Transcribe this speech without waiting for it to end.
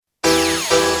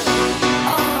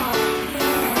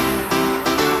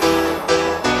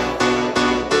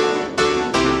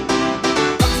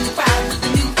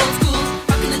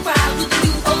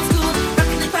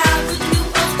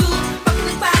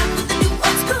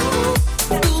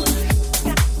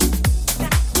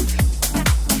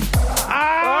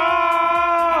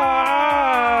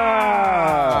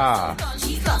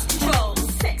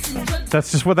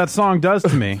That's just what that song does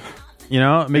to me. You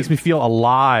know, it makes me feel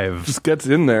alive. Just gets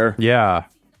in there. Yeah.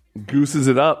 Gooses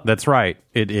it up. That's right.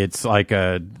 It's like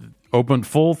a open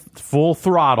full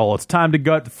throttle. It's time to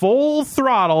gut full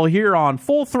throttle here on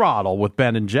Full Throttle with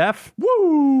Ben and Jeff.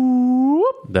 Woo!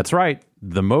 That's right.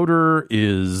 The motor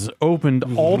is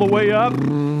opened all the way up.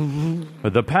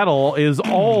 The pedal is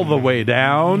all the way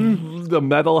down. The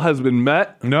metal has been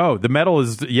met. No, the metal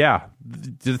is, yeah.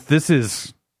 This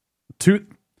is to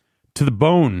the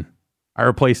bone. I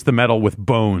replaced the metal with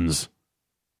bones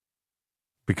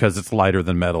because it's lighter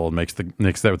than metal and makes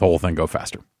the whole thing go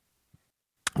faster.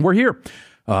 We're here.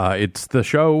 It's the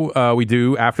show we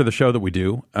do after the show that we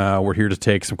do. We're here to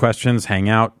take some questions, hang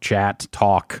out, chat,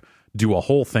 talk, do a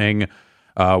whole thing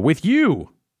with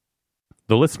you,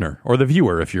 the listener or the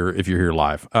viewer, if you're here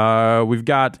live. We've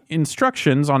got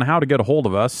instructions on how to get a hold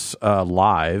of us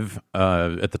live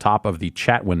at the top of the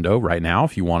chat window right now.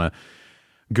 If you want to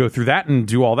go through that and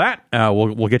do all that,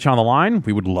 we'll get you on the line.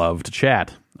 We would love to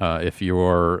chat. If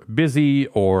you're busy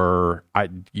or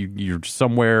you're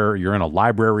somewhere, you're in a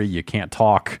library, you can't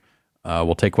talk,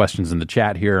 we'll take questions in the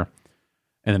chat here.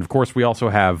 And then, of course, we also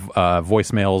have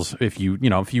voicemails. If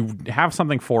you have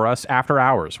something for us after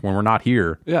hours when we're not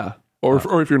here, yeah,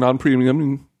 or if you're non-premium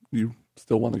and you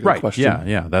still want to get a question,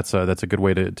 yeah, that's a good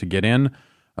way to get in.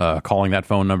 Calling that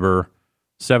phone number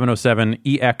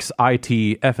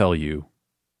 707-EXIT-FLU.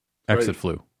 Exit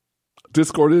flu.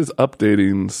 Discord is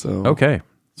updating, so okay.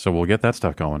 So we'll get that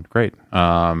stuff going. Great.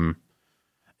 Angry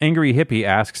Hippie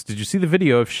asks, did you see the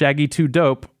video of Shaggy 2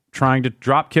 Dope trying to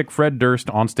drop kick Fred Durst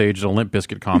on stage at a Limp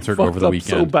Bizkit concert over the weekend?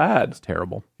 So bad. It's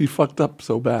terrible. He fucked up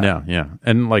so bad. Yeah.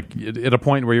 And like at a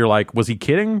point where you're like, was he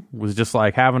kidding? Was he just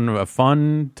like having a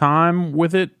fun time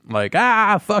with it? Like,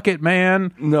 fuck it,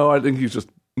 man. No, I think he's just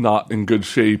not in good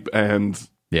shape and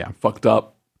fucked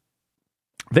up.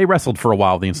 They wrestled for a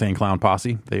while, the Insane Clown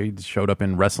Posse. They showed up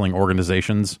in wrestling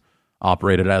organizations,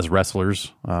 operated as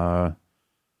wrestlers. They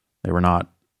were not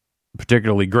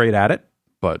particularly great at it,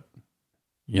 but,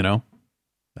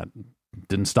 that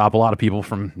didn't stop a lot of people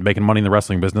from making money in the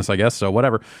wrestling business, I guess, so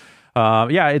whatever.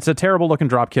 It's a terrible-looking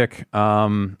dropkick,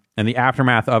 and the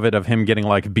aftermath of it, of him getting,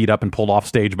 like, beat up and pulled off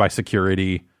stage by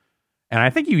security. And I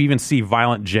think you even see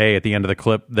Violent J at the end of the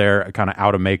clip there, kind of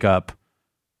out of makeup.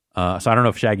 So I don't know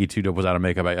if Shaggy 2 Dope was out of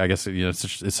makeup. I guess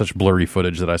it's such blurry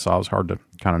footage that I saw. It was hard to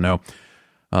kind of know.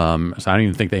 So I don't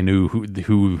even think they knew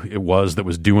who it was that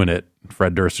was doing it.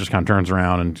 Fred Durst just kind of turns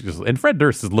around and Fred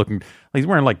Durst is looking like he's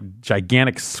wearing like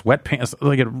gigantic sweatpants,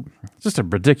 like just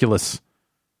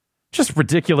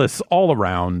ridiculous all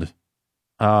around.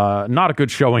 Not a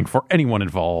good showing for anyone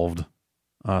involved.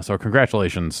 So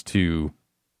congratulations to.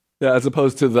 Yeah, as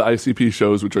opposed to the ICP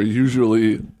shows, which are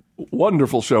usually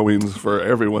wonderful showings for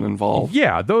everyone involved.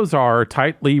 Yeah, those are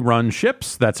tightly run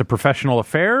ships. That's a professional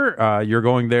affair. You're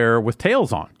going there with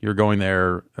tails on. You're going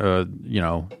there, because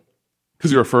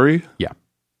you're a furry? Yeah.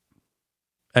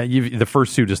 The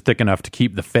fursuit is thick enough to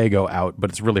keep the Faygo out,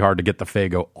 but it's really hard to get the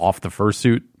Faygo off the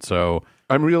fursuit. So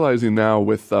I'm realizing now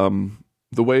with the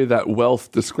way that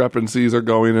wealth discrepancies are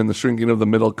going and the shrinking of the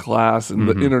middle class and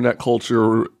the internet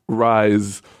culture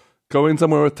rise, going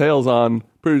somewhere with tails on,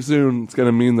 pretty soon it's going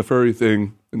to mean the furry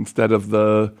thing instead of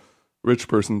the rich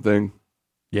person thing.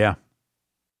 Yeah.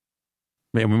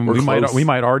 We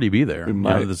might already be there.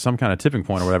 There's some kind of tipping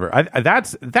point or whatever. I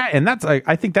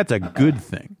think that's a good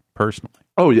thing, personally.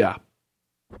 Oh, yeah.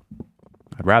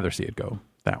 I'd rather see it go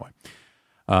that way.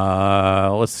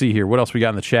 Let's see here. What else we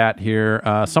got in the chat here?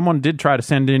 Someone did try to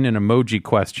send in an emoji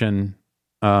question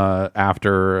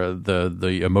after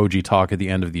the emoji talk at the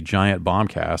end of the Giant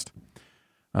Bombcast.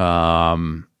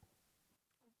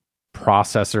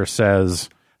 Processor says,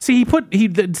 see,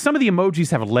 some of the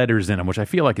emojis have letters in them, which I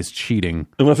feel like is cheating.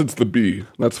 Unless it's the B,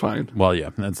 that's fine. Well,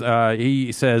 yeah, that's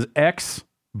he says X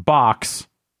box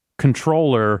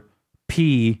controller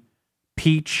P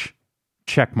peach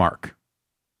check mark.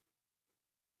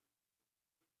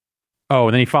 Oh,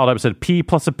 and then he followed up and said P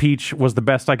plus a peach was the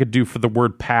best I could do for the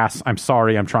word pass. I'm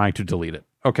sorry, I'm trying to delete it.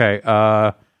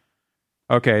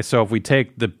 Okay, so if we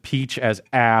take the peach as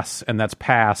ass, and that's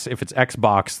pass, if it's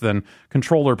Xbox, then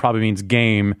controller probably means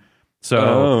game.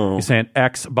 So he's saying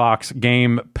Xbox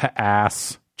game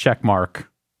ass check mark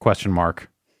question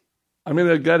mark. I mean,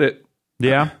 I get it.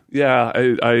 Yeah? Yeah,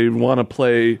 I want to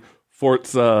play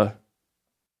Forza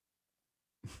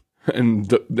and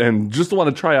just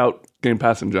want to try out Game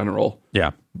Pass in general.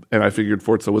 Yeah. And I figured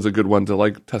Forza was a good one to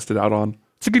like test it out on.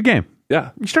 It's a good game.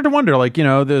 Yeah. You start to wonder, like,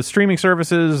 the streaming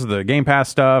services, the Game Pass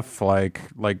stuff, like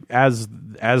as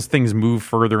things move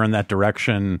further in that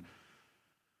direction,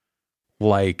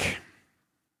 like,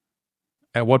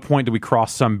 at what point do we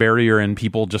cross some barrier and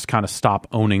people just kind of stop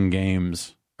owning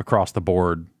games across the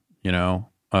board, you know?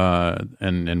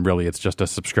 And really it's just a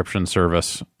subscription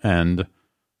service, and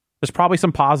there's probably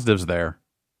some positives there,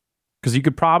 because you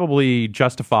could probably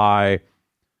justify,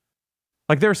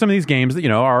 like, there are some of these games that, you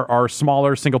know, are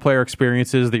smaller single player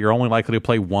experiences that you're only likely to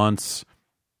play once,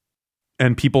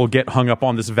 and people get hung up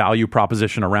on this value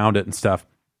proposition around it and stuff.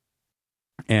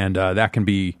 And that can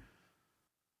be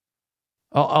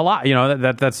a lot, you know,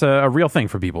 that's a real thing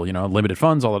for people, you know, limited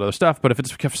funds, all that other stuff. But if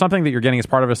it's something that you're getting as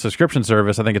part of a subscription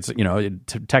service, I think it's, you know,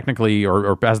 technically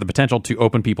or has the potential to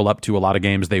open people up to a lot of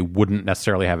games they wouldn't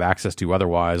necessarily have access to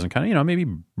otherwise, and kind of, you know, maybe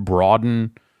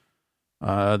broaden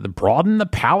the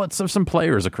palettes of some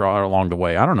players across along the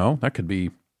way. I don't know. That could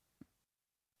be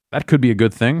a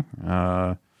good thing.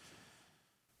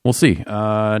 We'll see.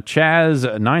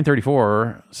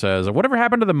 Chaz934 says, whatever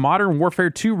happened to the Modern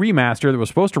Warfare 2 remaster that was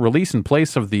supposed to release in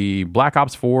place of the Black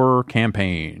Ops 4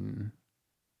 campaign?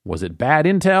 Was it bad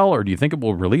intel, or do you think it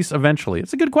will release eventually?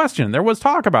 It's a good question. There was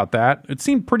talk about that. It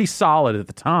seemed pretty solid at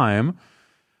the time,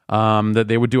 that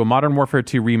they would do a Modern Warfare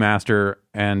 2 remaster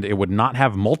and it would not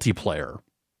have multiplayer.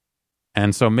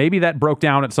 And so maybe that broke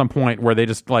down at some point where they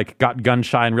just like got gun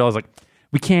shy and realized, like,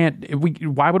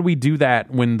 why would we do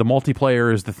that when the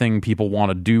multiplayer is the thing people want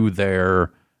to do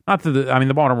there? Not that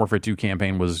the Modern Warfare 2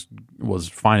 campaign was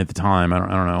fine at the time. I don't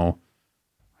know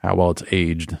how well it's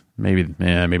aged. Maybe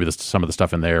some of the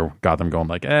stuff in there got them going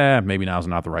like, maybe now's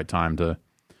not the right time to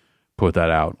put that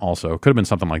out. Also, could have been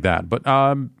something like that. But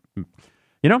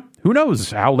you know, who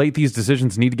knows how late these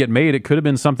decisions need to get made? It could have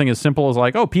been something as simple as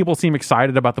like, oh, people seem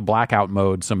excited about the blackout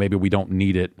mode, so maybe we don't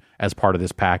need it as part of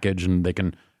this package, and they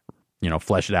can, you know,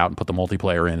 flesh it out and put the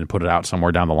multiplayer in and put it out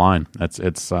somewhere down the line.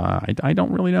 I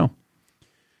don't really know.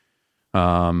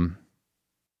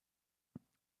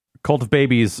 Cult of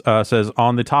Babies says,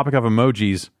 on the topic of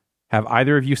emojis, have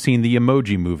either of you seen the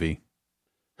Emoji Movie?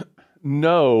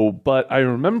 No, but I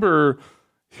remember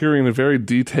hearing a very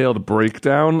detailed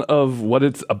breakdown of what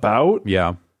it's about.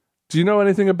 Yeah. Do you know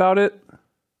anything about it?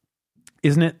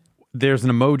 Isn't it? There's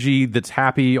an emoji that's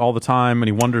happy all the time, and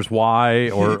he wonders why,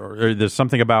 or there's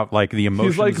something about like the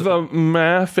emotions. He's like the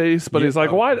meh face, but he's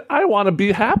like, "Why? I want to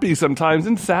be happy sometimes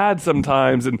and sad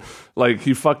sometimes," and like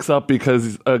he fucks up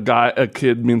because a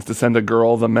kid means to send a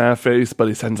girl the meh face, but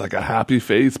he sends like a happy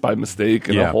face by mistake,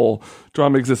 and the whole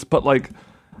drama exists. But like,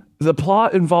 the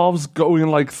plot involves going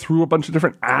like through a bunch of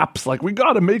different apps. Like, we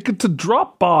got to make it to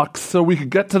Dropbox so we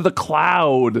could get to the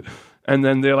cloud. And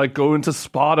then they like go into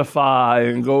Spotify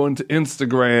and go into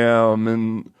Instagram,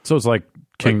 and so it's like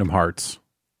Kingdom Hearts.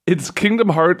 It's Kingdom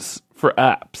Hearts for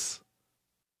apps.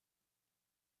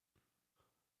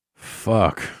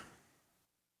 Fuck.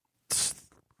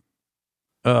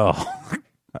 Oh.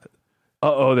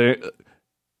 They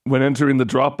when entering the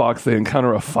Dropbox, they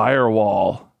encounter a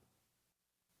firewall.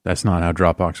 That's not how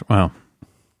Dropbox. Well,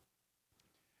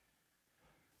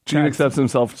 Gene accepts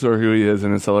himself for who he is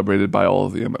and is celebrated by all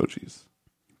of the emojis.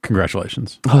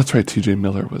 Congratulations. Oh, that's right. TJ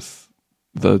Miller was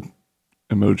the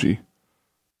emoji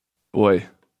boy.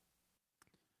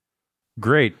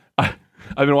 Great. I've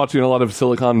been watching a lot of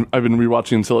I've been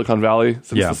rewatching Silicon Valley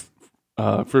since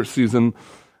the first season.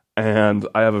 And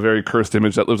I have a very cursed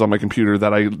image that lives on my computer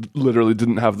that I literally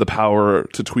didn't have the power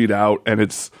to tweet out. And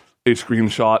it's a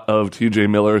screenshot of TJ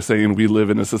Miller saying, "We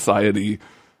live in a society."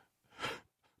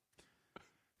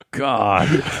 God.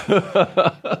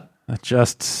 That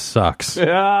just sucks.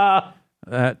 Yeah.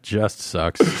 That just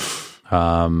sucks.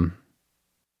 Yep.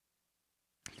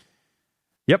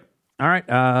 All right.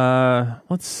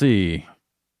 Let's see.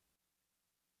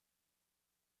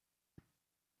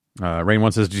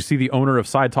 Rain1 says, did you see the owner of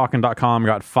SideTalking.com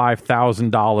got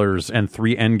 $5,000 and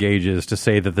 3 N-Gauges to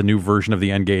say that the new version of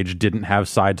the N-Gauge didn't have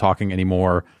side talking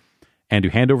anymore, and to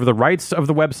hand over the rights of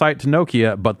the website to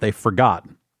Nokia, but they forgot.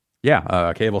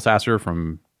 Yeah, Cable Sasser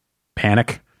from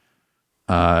Panic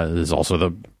is also the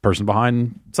person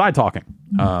behind Side Talking.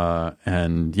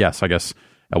 And yes, I guess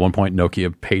at one point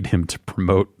Nokia paid him to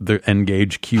promote the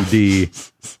N-Gauge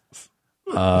QD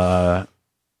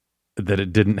that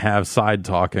it didn't have Side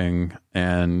Talking.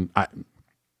 And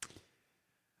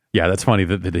that's funny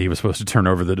that he was supposed to turn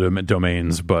over the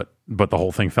domains, but the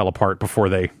whole thing fell apart before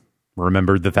they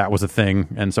remembered that was a thing,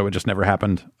 and so it just never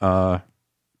happened.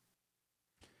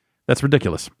 That's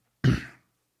ridiculous.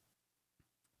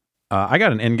 I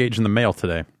got an N-Gauge in the mail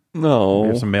today. No.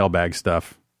 Here's some mailbag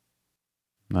stuff.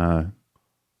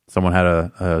 Someone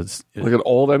had like an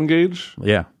old N-Gauge?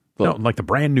 Yeah. No, like the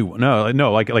brand new one.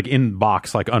 No, like in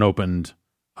box, like unopened,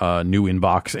 new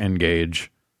inbox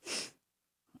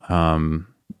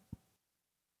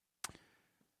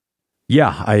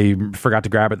Yeah, I forgot to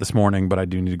grab it this morning, but I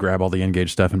do need to grab all the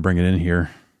N-Gage stuff and bring it in here,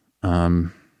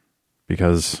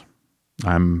 because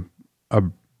I'm a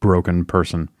broken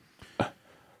person.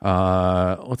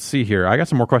 Let's see here. I got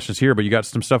some more questions here, but you got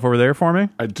some stuff over there for me?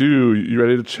 I do. You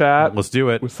ready to chat? Let's do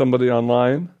it. With somebody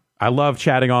online? I love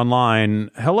chatting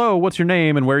online. Hello, what's your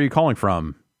name and where are you calling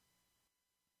from?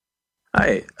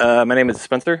 Hi, my name is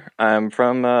Spencer. I'm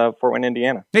from Fort Wayne,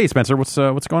 Indiana. Hey, Spencer, what's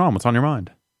going on? What's on your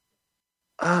mind?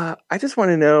 I just want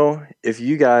to know if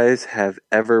you guys have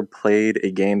ever played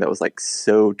a game that was like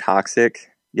so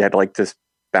toxic you had to like just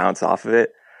bounce off of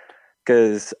it.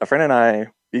 Because a friend and I,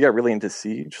 we got really into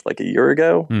Siege like a year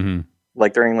ago,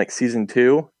 like during like season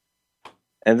 2,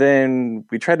 and then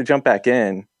we tried to jump back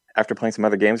in after playing some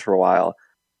other games for a while.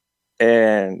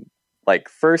 And like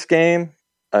first game,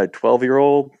 a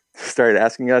 12-year-old started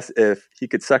asking us if he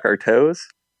could suck our toes.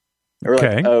 And we're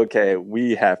like, okay,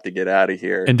 we have to get out of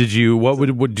here. And how did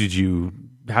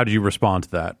you respond to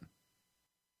that?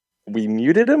 We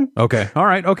muted him. Okay. All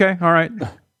right.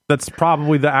 That's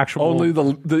probably the actual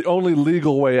the only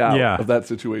legal way out of that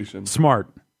situation.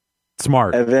 Smart.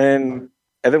 And then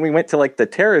we went to like the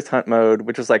terrorist hunt mode,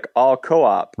 which was like all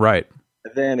co-op. Right.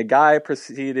 And then a guy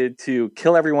proceeded to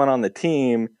kill everyone on the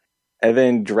team and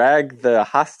then drag the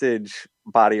hostage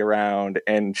body around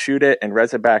and shoot it and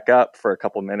res it back up for a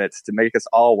couple minutes to make us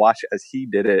all watch as he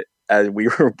did it as we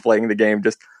were playing the game,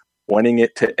 just wanting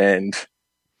it to end.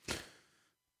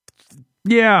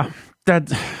 Yeah, that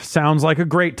sounds like a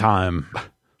great time.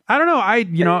 I don't know.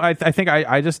 I think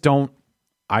I just don't.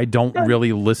 I don't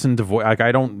really listen to voice. Like,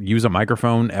 I don't use a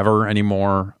microphone ever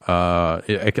anymore,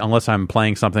 unless I'm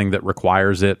playing something that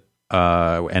requires it,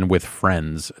 and with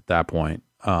friends at that point.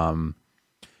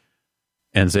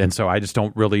 And so I just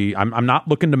don't really. I'm not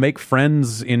looking to make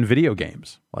friends in video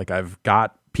games. Like, I've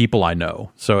got people I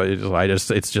know, so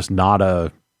it's just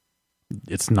not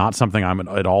it's not something I'm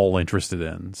at all interested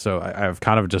in. So I've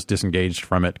kind of just disengaged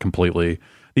from it completely.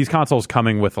 These consoles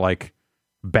coming with like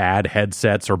bad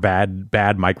headsets or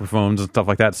bad microphones and stuff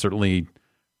like that certainly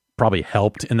probably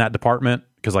helped in that department,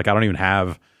 because like I don't even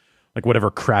have like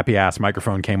whatever crappy ass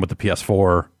microphone came with the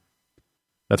PS4.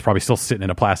 That's probably still sitting in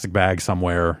a plastic bag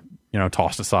somewhere,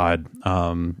 tossed aside.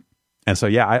 And so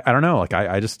yeah, I don't know. Like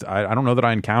I don't know that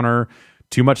I encounter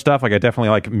too much stuff. Like I definitely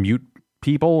like mute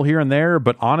people here and there,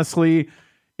 but honestly,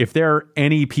 if there are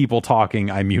any people talking,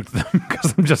 I mute them,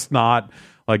 because I'm just not.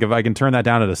 Like, if I can turn that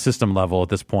down at a system level at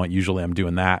this point, usually I'm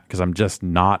doing that because I'm just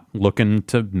not looking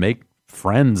to make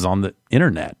friends on the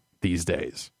internet these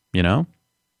days,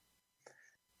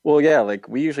 Well, yeah, like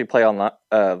we usually play on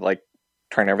like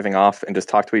turn everything off and just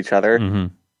talk to each other.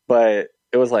 Mm-hmm. But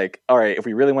it was like, all right, if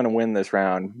we really want to win this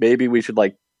round, maybe we should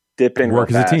like dip in,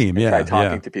 work as a team, and try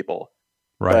talking to people.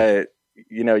 Right. But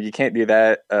you can't do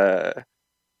that.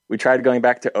 We tried going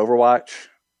back to Overwatch,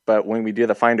 but when we do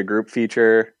the find a group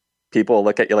feature, people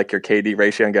look at you like your KD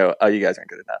ratio and go, oh, you guys aren't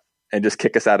good enough, and just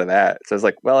kick us out of that. So it's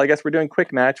like, well, I guess we're doing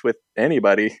quick match with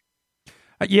anybody.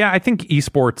 Yeah, I think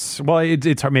esports, well,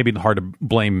 it's maybe hard to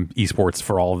blame esports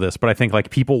for all of this, but I think like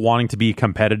people wanting to be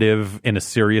competitive in a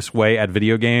serious way at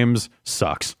video games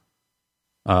sucks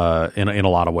in a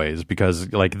lot of ways,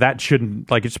 because like that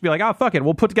shouldn't, like it should be like, oh, fuck it,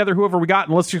 we'll put together whoever we got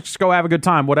and let's just go have a good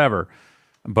time, whatever.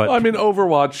 But well, I mean,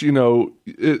 Overwatch,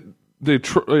 they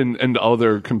and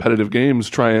other competitive games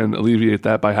try and alleviate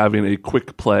that by having a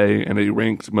quick play and a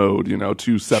ranked mode,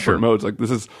 two separate modes. Like, this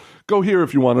is go here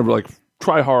if you want to like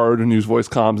try hard and use voice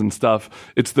comms and stuff.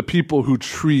 It's the people who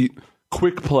treat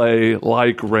quick play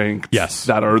like ranked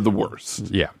that are the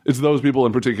worst. Yeah. It's those people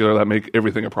in particular that make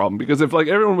everything a problem, because if like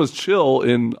everyone was chill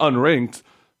in unranked,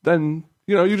 then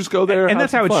you just go there and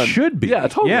that's how fun. It should be. Yeah,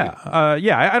 totally.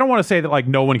 Yeah. I don't want to say that like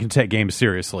no one can take games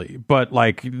seriously, but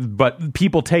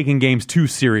people taking games too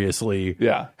seriously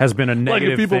has been a negative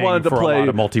like if people thing wanted to for play a lot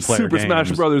of multiplayer Super games.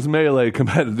 Smash Brothers Melee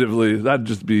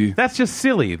competitively, that's just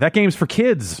silly. That game's for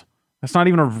kids. That's not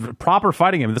even a proper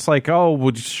fighting game. It's like,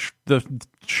 oh, this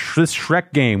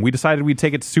Shrek game, we decided we'd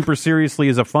take it super seriously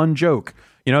as a fun joke.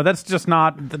 That's just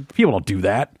not. People don't do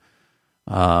that.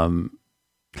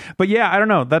 But yeah, I don't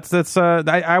know. That's.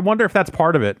 I wonder if that's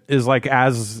part of it. Is like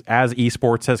as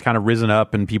esports has kind of risen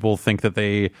up and people think that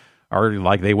they are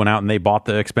like they went out and they bought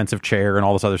the expensive chair and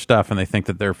all this other stuff and they think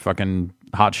that they're fucking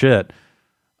hot shit.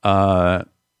 And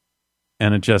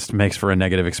it just makes for a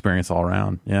negative experience all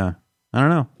around. Yeah, I don't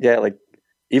know. Yeah, like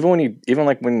even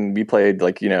when we played,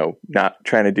 like not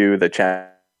trying to do the chat.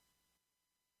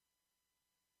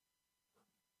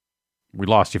 We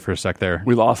lost you for a sec there.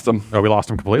 We lost him. Oh, we lost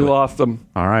him completely. We lost him.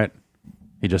 All right.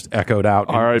 He just echoed out.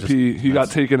 R.I.P. He got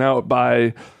taken out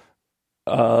by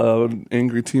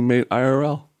angry teammate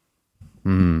IRL.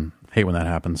 Hate when that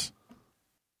happens.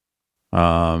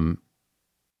 Let's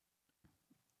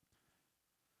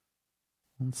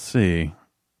see.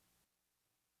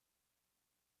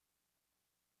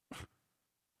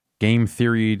 Game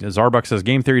Theory, Zarbuck says,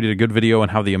 Game Theory did a good video on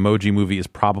how the Emoji Movie is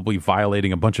probably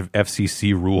violating a bunch of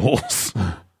FCC rules.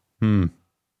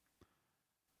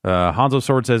 Hanzo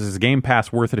Sword says, is Game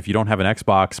Pass worth it if you don't have an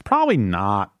Xbox? Probably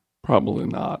not. Probably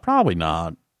not. Probably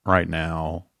not right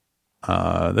now.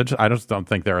 I just don't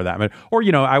think there are that many. Or,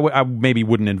 you know, I maybe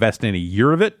wouldn't invest in a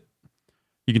year of it.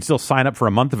 You can still sign up for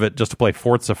a month of it just to play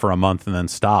Forza for a month and then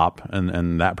stop.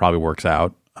 And that probably works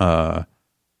out. But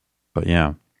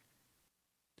yeah.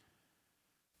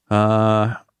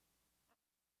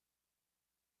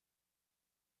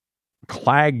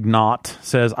 Clagnot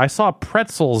says, I saw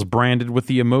pretzels branded with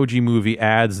the Emoji Movie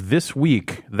ads this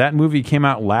week. That movie came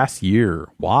out last year.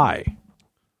 Why?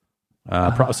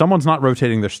 Someone's not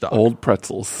rotating their stuff. Old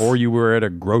pretzels. Or you were at a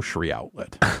grocery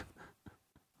outlet.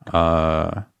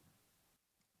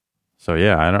 So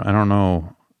yeah, I don't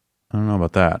know. I don't know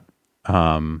about that.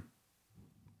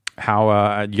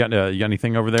 How you got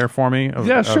anything over there for me?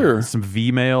 Yeah, sure. Some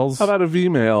V-mails. How about a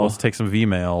V-mail? Let's take some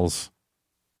V-mails.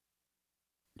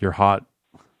 You're hot.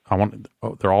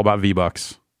 They're all about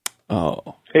V-Bucks.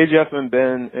 Oh. Hey, Jeff and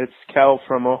Ben. It's Cal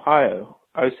from Ohio.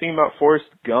 I was thinking about Forrest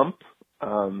Gump,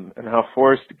 and how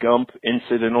Forrest Gump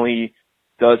incidentally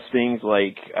does things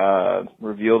like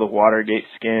reveal the Watergate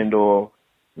scandal,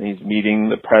 and he's meeting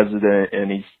the president,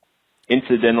 and he's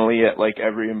incidentally at like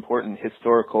every important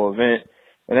historical event.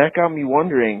 And that got me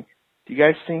wondering, do you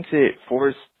guys think that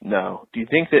do you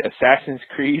think that Assassin's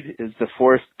Creed is the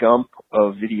Forrest Gump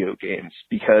of video games?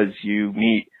 Because you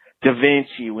meet Da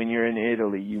Vinci when you're in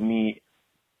Italy, you meet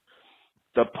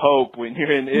the Pope when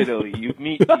you're in Italy, you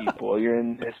meet people, you're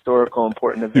in historical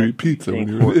important events. You eat pizza when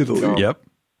you're in Italy. Gump Yep.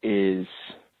 Is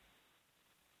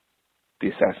the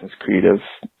Assassin's Creed of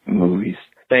movies.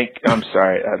 I'm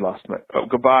sorry, I lost my... Oh,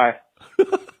 goodbye.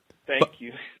 Thank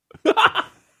you.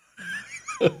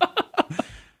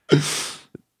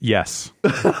 Yes.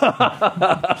 It's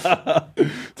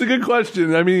a good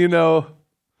question. I mean, you know,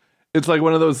 it's like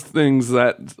one of those things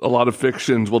that a lot of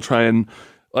fictions will try and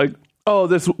like, oh,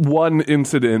 this one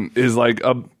incident is like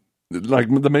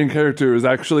the main character is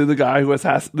actually the guy who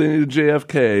assassinated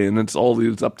JFK, and it's all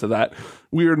leads up to that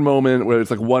weird moment where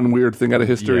it's like one weird thing out of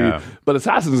history. Yeah. But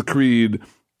Assassin's Creed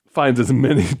finds as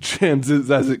many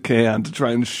chances as it can to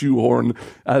try and shoehorn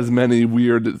as many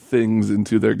weird things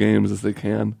into their games as they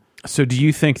can. So do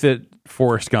you think that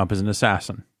Forrest Gump is an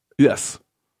assassin? Yes.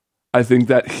 I think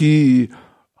that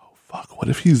what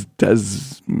if he's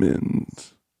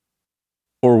Desmond?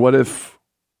 Or what if,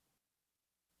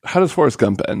 how does Forrest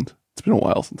Gump end? It's been a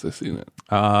while since I've seen it.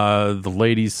 The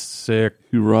lady's sick.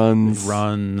 He runs.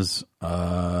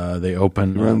 They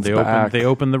open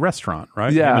the restaurant,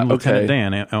 right? Yeah, Him and Lieutenant okay.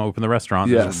 Dan open the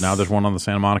restaurant. Yes. Now there's one on the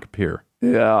Santa Monica Pier.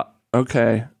 Yeah,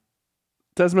 okay.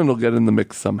 Desmond will get in the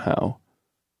mix somehow.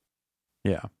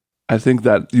 Yeah. I think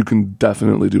that you can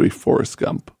definitely do a Forrest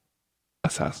Gump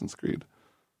Assassin's Creed.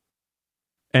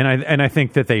 And I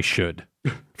think that they should.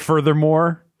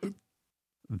 Furthermore,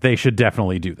 they should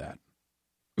definitely do that.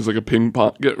 There's like a ping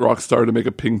pong, get Rockstar to make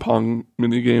a ping pong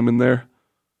mini game in there.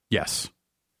 Yes.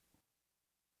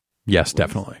 Yes,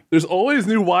 definitely. There's always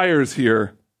new wires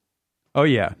here. Oh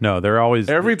yeah. No, they're always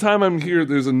Every time I'm here,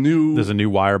 there's a new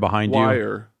wire behind you.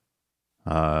 wire.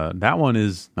 That one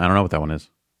is, I don't know what that one is.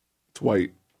 It's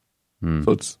white.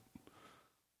 So it's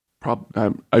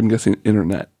I'm guessing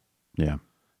internet. Yeah.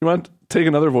 You want to take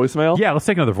another voicemail? Yeah, let's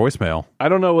take another voicemail. I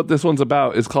don't know what this one's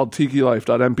about. It's called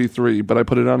TikiLife.mp3, but I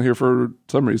put it on here for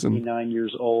some reason. 29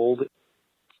 years old.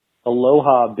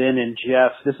 Aloha, Ben and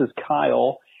Jeff. This is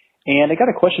Kyle, and I got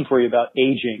a question for you about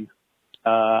aging.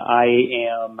 I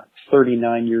am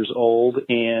 39 years old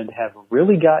and have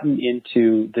really gotten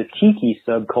into the tiki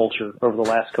subculture over the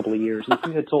last couple of years. If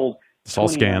you had told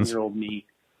 29-year-old me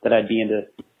that I'd be into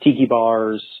tiki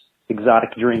bars,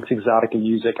 exotic drinks, exotic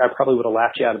music, I probably would have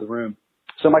laughed you out of the room.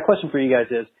 So my question for you guys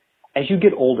is, as you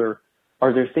get older,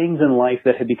 are there things in life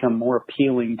that have become more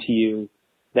appealing to you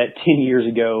that 10 years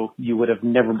ago you would have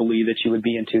never believed that you would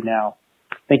be into now?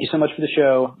 Thank you so much for the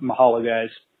show. Mahalo, guys.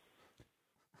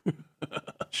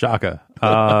 Shaka.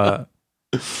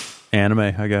 Anime,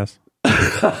 I guess.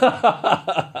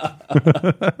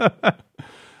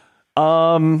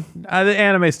 The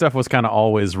anime stuff was kind of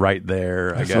always right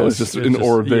there, I guess. So it's just in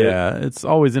orbit. Yeah, it's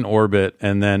always in orbit.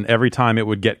 And then every time it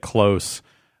would get close,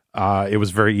 it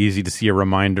was very easy to see a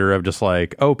reminder of just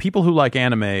like, oh, people who like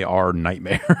anime are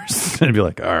nightmares. And be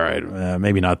like, all right,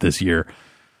 maybe not this year.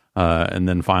 And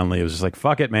then finally it was just like,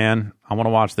 fuck it, man. I want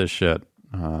to watch this shit.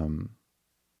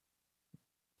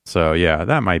 So yeah,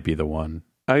 that might be the one.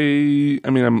 I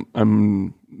mean,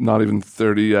 I'm not even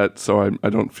 30 yet, so I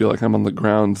don't feel like I'm on the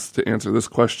grounds to answer this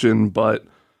question. But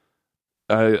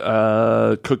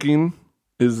cooking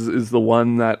is the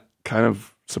one that kind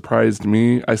of surprised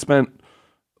me. I spent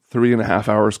 3.5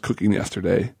 hours cooking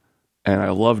yesterday, and I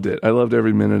loved it. I loved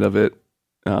every minute of it,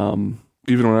 even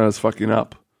when I was fucking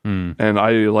up. And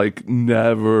I like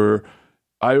never.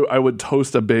 I would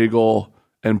toast a bagel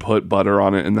and put butter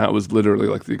on it, and that was literally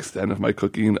like the extent of my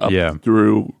cooking up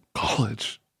through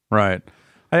college. Right.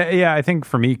 I think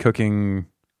for me, cooking,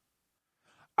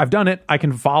 I've done it. I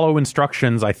can follow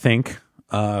instructions, I think,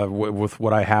 with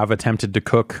what I have attempted to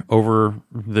cook over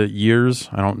the years.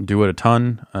 I don't do it a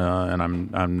ton, and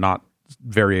I'm not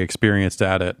very experienced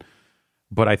at it.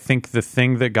 But I think the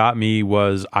thing that got me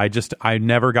was I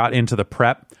never got into the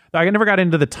prep. I never got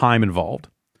into the time involved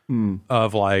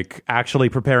of like actually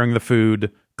preparing the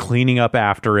food, cleaning up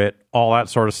after it, all that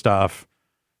sort of stuff,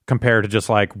 compared to just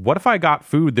like, what if I got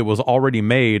food that was already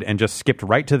made and just skipped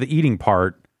right to the eating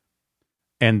part,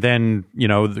 and then, you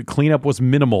know, the cleanup was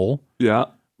minimal. Yeah.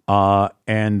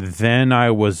 And then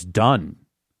I was done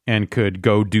and could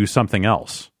go do something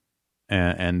else.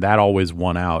 And that always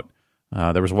won out.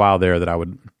 There was a while there that I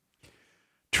would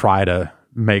try to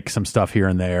make some stuff here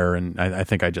and there, and I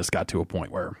think I just got to a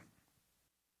point where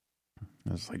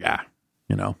I was like,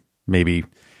 you know, maybe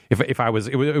if I was,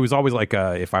 it was always like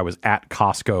if I was at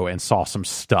Costco and saw some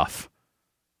stuff,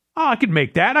 I could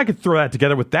make that. I could throw that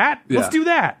together with that. Yeah. Let's do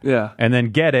that. Yeah. And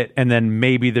then get it, and then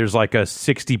maybe there's like a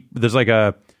 60. There's like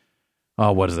a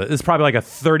what is it? It's probably like a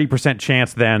 30%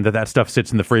 chance then that stuff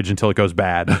sits in the fridge until it goes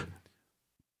bad.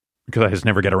 Because I just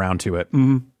never get around to it.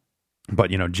 Mm-hmm.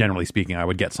 But, you know, generally speaking, I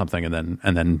would get something and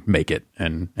then make it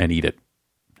and eat it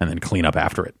and then clean up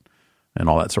after it and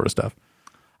all that sort of stuff.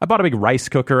 I bought a big rice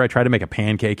cooker. I tried to make a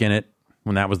pancake in it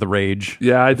when that was the rage.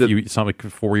 Yeah, I did. Something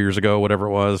like 4 years ago, whatever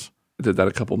it was. I did that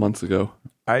a couple months ago.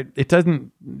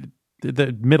 The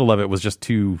middle of it was just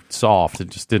too soft. It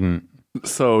just didn't.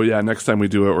 So, yeah, next time we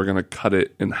do it, we're going to cut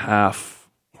it in half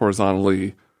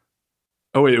horizontally.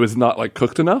 Oh, wait, it was not like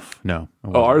cooked enough? No.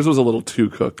 Oh, ours was a little too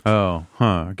cooked. Oh,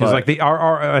 huh. Because like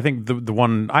I think the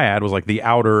one I had was like the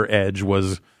outer edge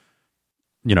was,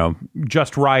 you know,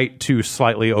 just right to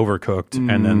slightly overcooked,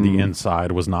 and then the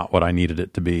inside was not what I needed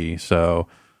it to be. So,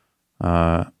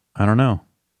 I don't know.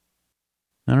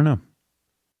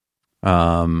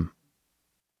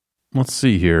 Let's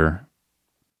see here.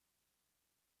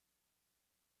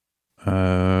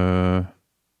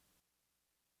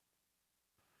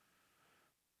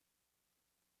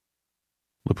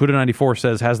 Laputa94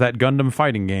 says, has that Gundam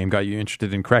fighting game got you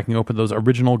interested in cracking open those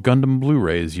original Gundam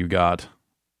Blu-rays you got?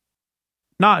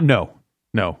 No.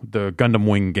 The Gundam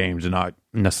Wing games do not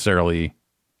necessarily,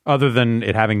 other than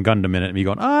it having Gundam in it and me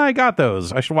going, I got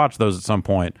those. I should watch those at some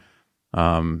point.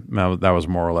 That was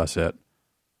more or less it.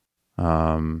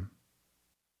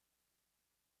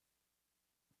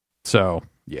 So,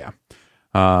 yeah.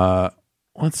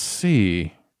 Let's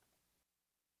see.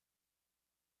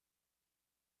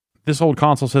 This old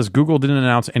console says Google didn't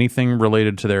announce anything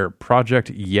related to their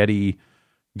Project Yeti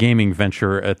gaming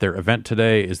venture at their event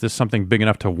today. Is this something big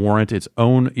enough to warrant its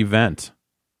own event?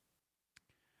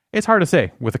 It's hard to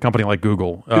say with a company like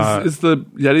Google. Is the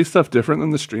Yeti stuff different than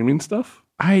the streaming stuff?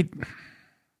 I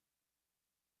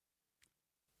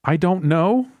don't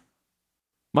know.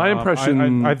 My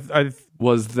impression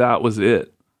was that was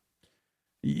it.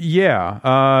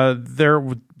 Yeah.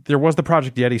 There was the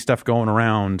Project Yeti stuff going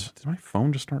around. Did my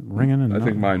phone just start ringing? I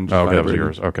think mine just okay, that was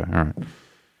yours. Okay, all right.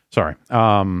 Sorry.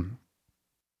 I'm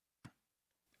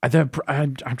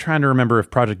trying to remember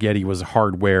if Project Yeti was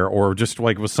hardware or just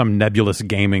like was some nebulous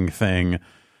gaming thing.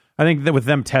 I think that with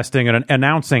them testing and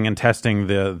announcing and testing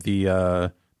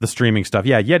the streaming stuff,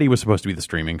 yeah, Yeti was supposed to be the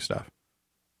streaming stuff.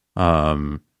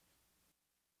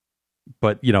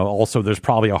 But, you know, also there's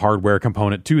probably a hardware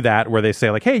component to that where they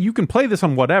say like, hey, you can play this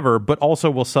on whatever, but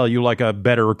also we'll sell you like a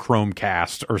better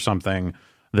Chromecast or something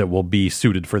that will be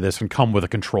suited for this and come with a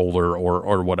controller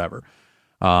or whatever.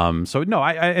 So no,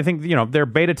 I think, you know, they're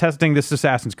beta testing this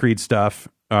Assassin's Creed stuff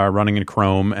running in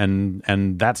Chrome,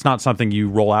 and that's not something you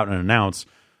roll out and announce,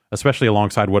 especially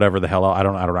alongside whatever the hell. I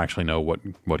don't actually know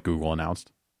what Google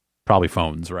announced. Probably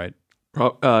phones, right?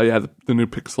 Yeah, the new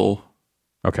Pixel.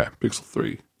 Okay. Pixel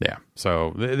 3. Yeah.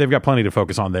 So they've got plenty to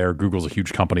focus on there. Google's a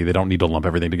huge company. They don't need to lump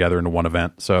everything together into one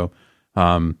event. So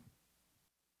I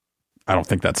don't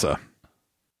think that's a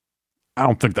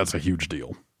huge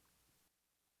deal.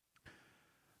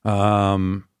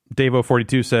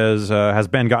 Davo42 says, has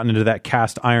Ben gotten into that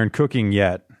cast iron cooking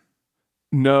yet?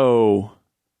 No.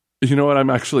 You know what?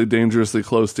 I'm actually dangerously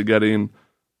close to getting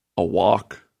a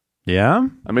wok. Yeah?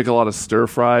 I make a lot of stir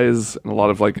fries and a lot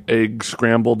of like egg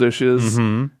scramble dishes.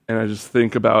 Mm-hmm. And I just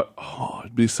think about,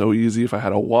 it'd be so easy if I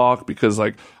had a wok because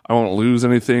like I won't lose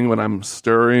anything when I'm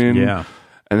stirring. Yeah.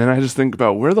 And then I just think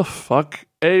about where the fuck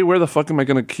am I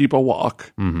going to keep a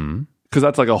wok? Mm-hmm. Because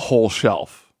that's like a whole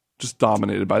shelf just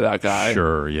dominated by that guy.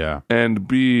 Sure, yeah. And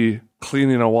B,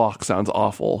 cleaning a wok sounds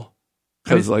awful.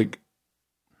 Because like,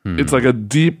 it's like a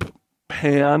deep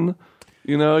pan.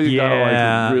 You know, you gotta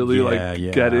like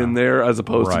really get in there as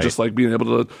opposed to just like being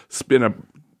able to spin a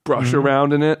brush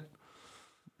around in it.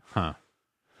 Huh.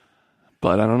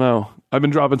 But I don't know. I've been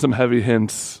dropping some heavy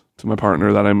hints to my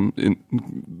partner that I'm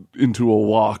into a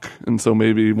wok, and so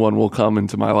maybe one will come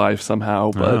into my life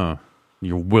somehow. But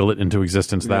you will it into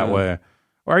existence that way.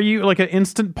 Are you like an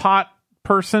Instant Pot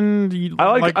person?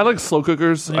 I like slow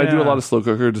cookers. I do a lot of slow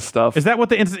cooker stuff. Is that what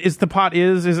the pot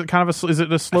is? Is it kind of is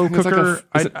it a slow cooker?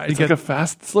 It's like a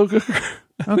fast slow cooker.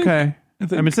 Okay.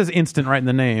 I mean, it says instant right in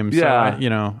the name. So I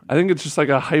think it's just like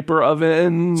a hyper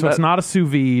oven. So it's not a sous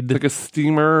vide. Like a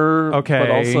steamer. Okay.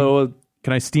 But also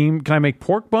Can I make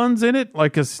pork buns in it?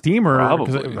 Like a steamer?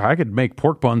 Probably. I could make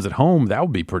pork buns at home. That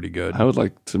would be pretty good. I would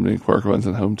like to make pork buns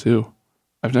at home too.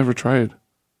 I've never tried.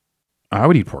 I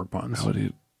would eat pork buns.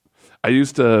 I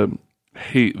used to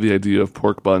hate the idea of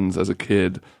pork buns as a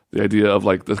kid. The idea of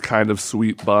like the kind of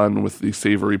sweet bun with the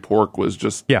savory pork was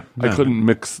just, I couldn't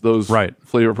mix those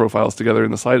flavor profiles together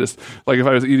in the slightest. Like if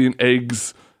I was eating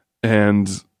eggs and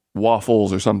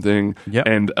waffles or something,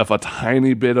 and if a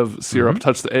tiny bit of syrup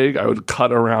touched the egg, I would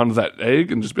cut around that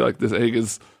egg and just be like, this egg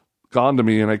is gone to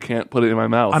me and I can't put it in my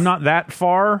mouth. I'm not that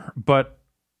far, but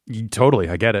totally,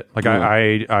 I get it. Like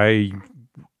I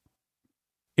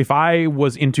if I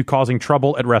was into causing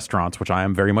trouble at restaurants, which I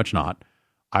am very much not,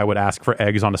 I would ask for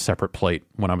eggs on a separate plate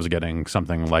when I was getting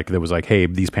something like that was like, hey,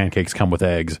 these pancakes come with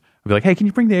eggs. I'd be like, hey, can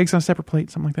you bring the eggs on a separate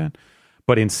plate? Something like that.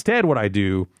 But instead, what I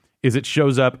do is it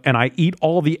shows up and I eat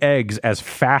all the eggs as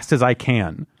fast as I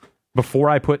can before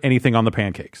I put anything on the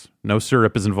pancakes. No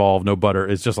syrup is involved, no butter.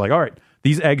 It's just like, all right,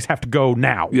 these eggs have to go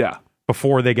now. Yeah.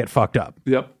 Before they get fucked up.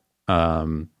 Yep.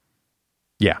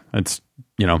 Yeah, it's,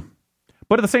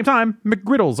 but at the same time,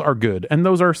 McGriddles are good. And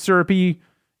those are syrup-esque,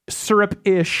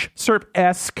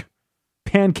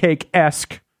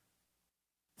 pancake-esque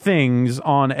things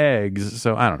on eggs.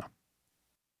 So I don't know.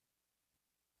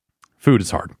 Food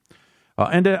is hard.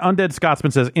 And Undead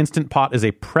Scotsman says Instant Pot is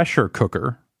a pressure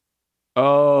cooker.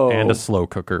 Oh. And a slow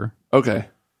cooker. Okay.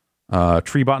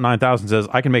 Treebot 9000 says,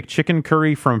 I can make chicken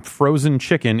curry from frozen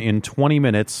chicken in 20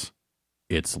 minutes.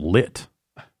 It's lit.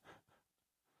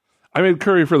 I made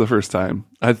curry for the first time.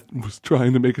 I was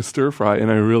trying to make a stir fry and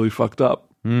I really fucked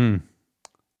up. It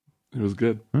was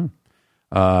good.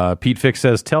 Pete Fix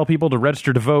says, tell people to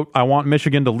register to vote. I want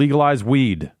Michigan to legalize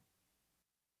weed.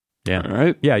 Yeah. All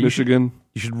right. Yeah. Michigan.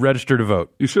 You should register to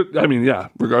vote. You should. I mean, yeah,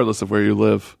 regardless of where you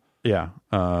live. Yeah.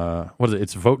 What is it?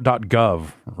 It's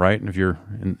vote.gov, right? If you're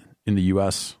in the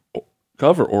U.S.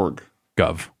 Gov or org?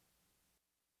 Gov.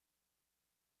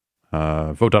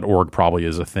 Vote.org probably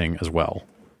is a thing as well.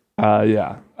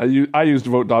 Yeah. I used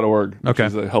vote.org, which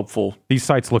is a helpful. These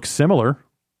sites look similar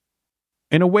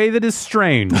in a way that is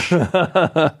strange.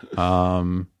 Yeah.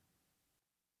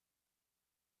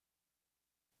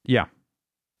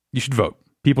 You should vote.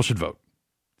 People should vote.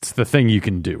 It's the thing you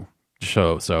can do.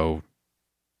 So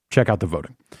check out the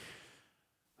voting.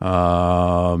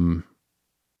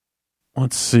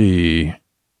 Let's see.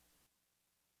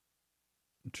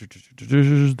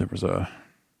 There was a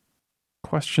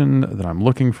question that I'm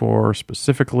looking for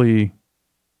specifically.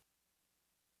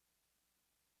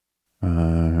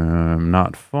 I'm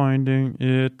not finding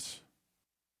it.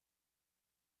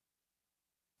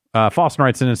 Foster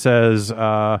writes in and says,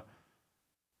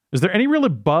 is there any real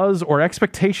buzz or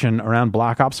expectation around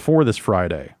Black Ops 4 this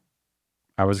Friday?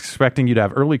 I was expecting you to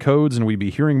have early codes and we'd be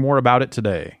hearing more about it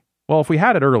today. Well, if we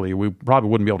had it early, we probably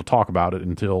wouldn't be able to talk about it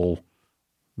until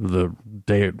the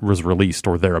day it was released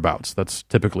or thereabouts. That's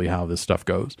typically how this stuff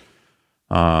goes.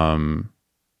 I'm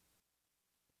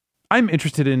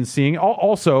interested in seeing.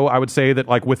 Also, I would say that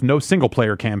like with no single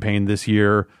player campaign this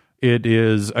year, it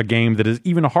is a game that is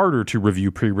even harder to review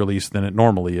pre-release than it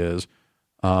normally is.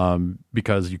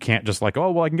 Because you can't just like,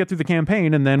 oh, well, I can get through the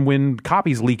campaign, and then when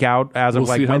copies leak out as of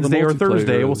like Wednesday or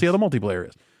Thursday, we'll see how the multiplayer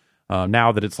is.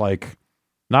 Now that it's like,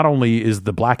 not only is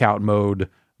the Blackout mode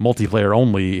multiplayer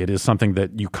only, it is something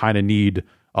that you kind of need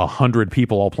 100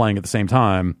 people all playing at the same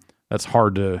time. That's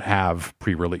hard to have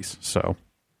pre-release. So,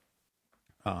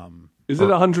 is it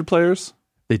 100 players?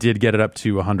 They did get it up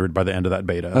to 100 by the end of that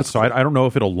beta. So I don't know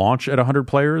if it'll launch at 100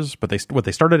 players, but they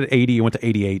started at 80 and went to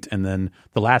 88, and then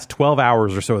the last 12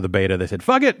 hours or so of the beta, they said,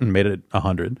 fuck it, and made it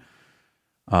 100.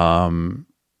 So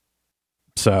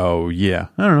yeah,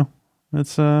 I don't know.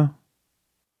 It's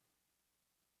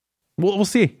we'll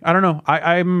see. I don't know.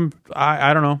 I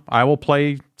don't know. I will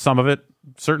play some of it,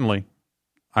 certainly.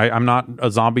 I'm not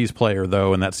a zombies player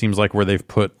though, and that seems like where they've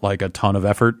put like a ton of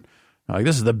effort. Like,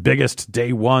 this is the biggest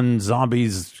day one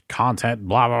zombies content,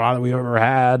 blah blah blah, that we've ever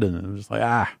had, and I'm just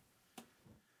like,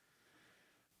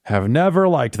 have never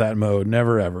liked that mode,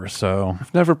 never ever. So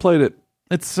I've never played it.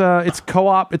 It's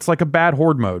co-op. It's like a bad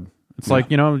horde mode. It's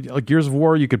like, like Gears of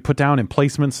War, you could put down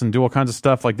emplacements and do all kinds of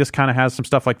stuff. Like, this kind of has some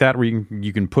stuff like that where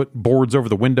you can put boards over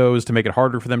the windows to make it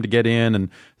harder for them to get in, and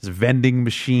there's vending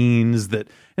machines that,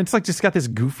 and it's like just got this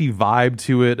goofy vibe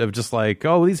to it of just like,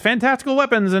 oh, these fantastical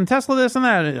weapons and Tesla this and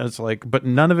that. And it's like, but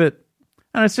none of it,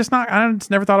 and it's just not, I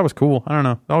just never thought it was cool. I don't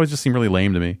know. It always just seemed really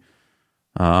lame to me.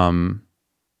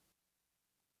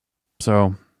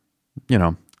 So,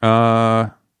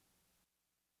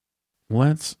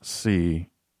 let's see.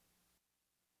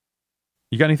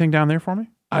 You got anything down there for me?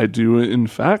 I do, in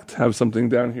fact, have something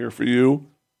down here for you.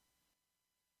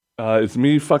 It's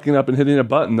me fucking up and hitting a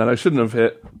button that I shouldn't have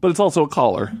hit, but it's also a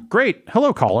caller. Great.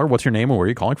 Hello, caller. What's your name and where are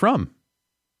you calling from?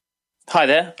 Hi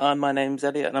there. My name's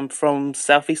Elliot and I'm from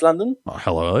Southeast London.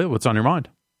 Hello, Elliot. What's on your mind?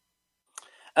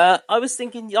 I was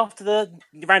thinking after the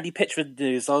Randy Pitchford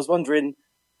news, I was wondering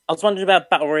about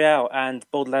Battle Royale and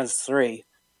Borderlands 3,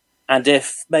 and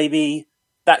if maybe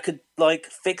that could like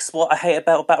fix what I hate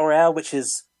about Battle Royale, which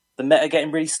is the meta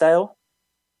getting really stale.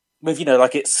 With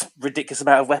like its ridiculous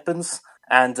amount of weapons,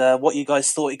 and what you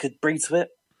guys thought it could bring to it.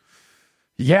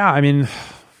 Yeah, I mean,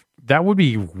 that would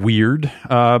be weird.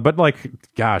 But like,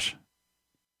 gosh,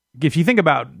 if you think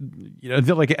about,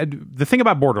 the thing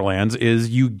about Borderlands is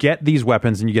you get these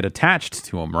weapons and you get attached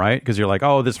to them, right? Because you're like,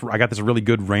 oh, I got this really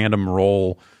good random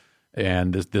roll,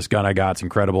 and this gun I got's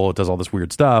incredible. It does all this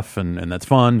weird stuff, and that's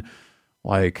fun.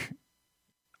 Like,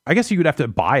 I guess you would have to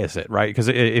bias it, right? Because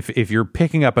if you're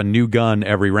picking up a new gun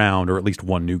every round, or at least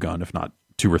one new gun, if not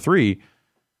two or three,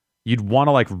 you'd want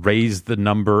to like raise the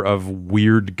number of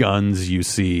weird guns you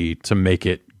see to make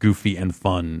it goofy and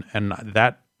fun. And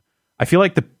that, I feel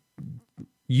like I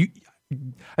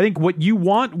think what you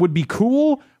want would be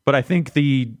cool, but I think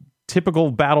the typical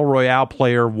battle royale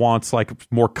player wants like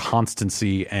more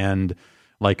constancy and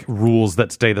like rules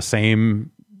that stay the same,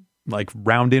 like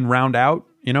round in, round out.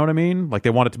 You know what I mean? Like, they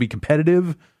want it to be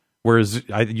competitive, whereas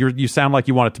you sound like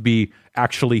you want it to be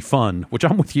actually fun, which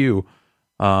I'm with you.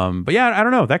 But yeah, I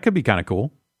don't know. That could be kind of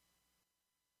cool.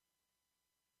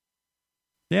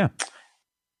 Yeah.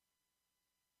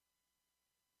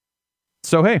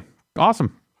 So, hey,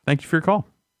 awesome. Thank you for your call.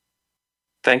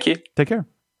 Thank you. Take care.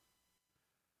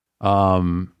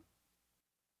 Yeah,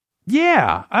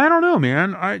 I don't know,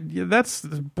 man. That's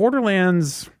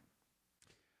Borderlands.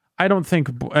 I don't think,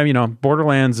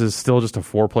 Borderlands is still just a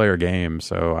 4-player game.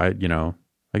 So I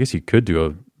guess you could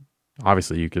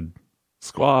obviously you could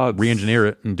squad re-engineer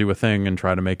it and do a thing and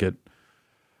try to make it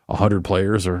 100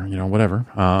 players or, whatever.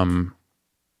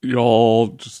 Y'all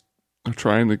just are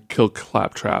trying to kill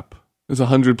Claptrap. There's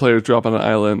 100 players drop on an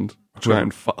island, try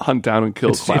and hunt down and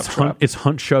kill Claptrap. It's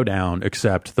Hunt Showdown,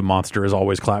 except the monster is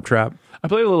always Claptrap. I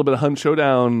played a little bit of Hunt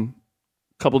Showdown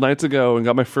a couple nights ago and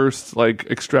got my first like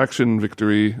extraction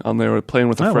victory on there playing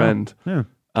with a friend. Wow.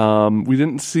 Yeah.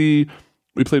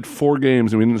 We played 4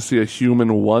 games and we didn't see a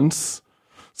human once.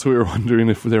 So we were wondering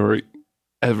if there were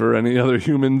ever any other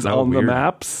humans on the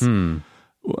maps.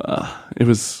 It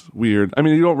was weird. I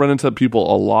mean, you don't run into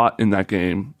people a lot in that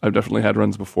game. I've definitely had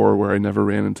runs before where I never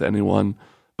ran into anyone,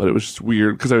 but it was just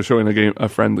weird because I was showing a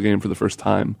friend the game for the first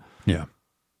time. Yeah.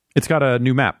 It's got a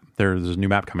new map. There's a new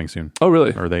map coming soon. Oh,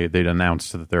 really? Or they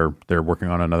announced that they're working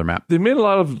on another map. They've made a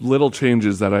lot of little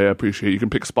changes that I appreciate. You can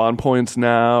pick spawn points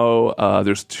now.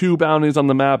 There's 2 bounties on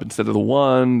the map instead of the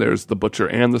 1. There's the butcher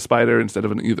and the spider instead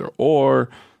of an either or.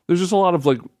 There's just a lot of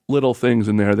like little things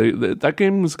in there. That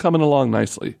game is coming along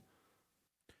nicely.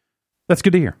 That's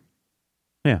good to hear.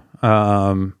 Yeah.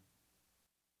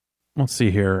 Let's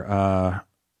see here.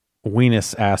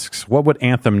 Weenus asks, what would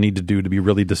Anthem need to do to be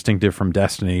really distinctive from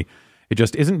Destiny? It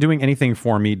just isn't doing anything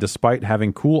for me despite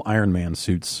having cool Iron Man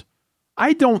suits.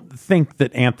 I don't think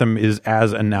that Anthem is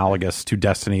as analogous to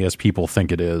Destiny as people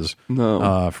think it is.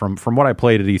 No. From what I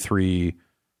played at E3,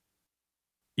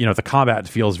 the combat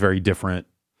feels very different.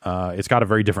 It's got a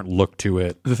very different look to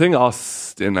it. The thing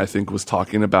Austin, I think, was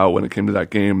talking about when it came to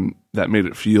that game that made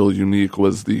it feel unique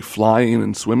was the flying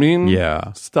and swimming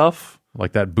stuff.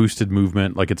 Like that boosted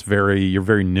movement, like you're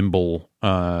very nimble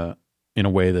in a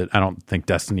way that I don't think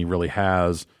Destiny really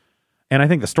has. And I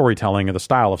think the storytelling or the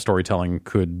style of storytelling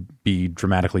could be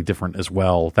dramatically different as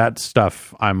well. That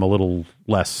stuff I'm a little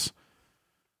less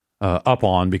up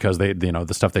on, because they,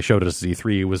 the stuff they showed us at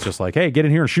E3 was just like, hey, get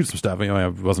in here and shoot some stuff. I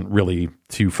wasn't really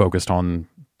too focused on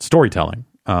storytelling.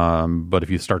 But if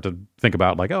you start to think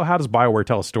about like, oh, how does BioWare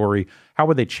tell a story? How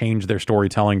would they change their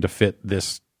storytelling to fit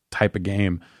this type of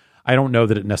game? I don't know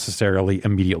that it necessarily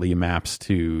immediately maps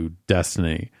to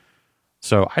Destiny.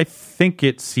 So I think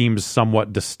it seems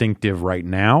somewhat distinctive right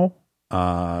now,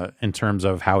 in terms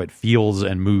of how it feels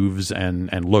and moves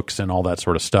and looks and all that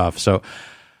sort of stuff. So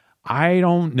I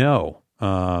don't know.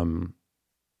 We'll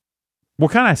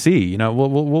kind of see.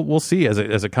 We'll see as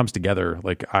it comes together.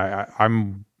 Like I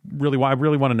really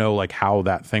want to know like how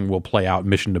that thing will play out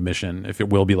mission to mission. If it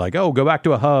will be like, oh, go back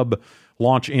to a hub,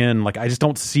 launch in. Like I just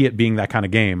don't see it being that kind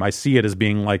of game. I see it as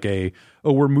being like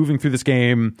we're moving through this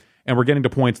game and we're getting to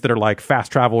points that are like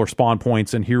fast travel or spawn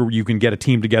points, and here you can get a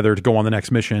team together to go on the next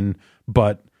mission,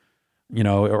 but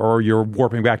or you're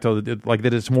warping back to like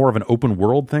that. It's more of an open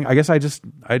world thing. I guess I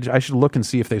should look and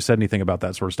see if they've said anything about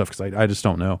that sort of stuff, because I just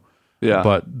don't know. Yeah.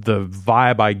 But the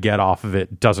vibe I get off of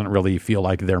it doesn't really feel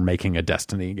like they're making a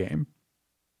Destiny game.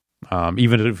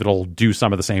 Even if it'll do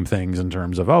some of the same things in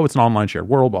terms of, oh, it's an online shared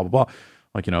world, blah, blah, blah.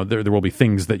 Like, there will be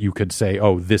things that you could say,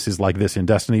 oh, this is like this in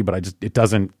Destiny, but it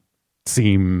doesn't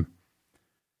seem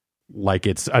like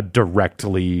it's a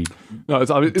directly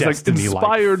it's like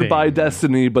inspired by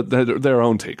Destiny, but their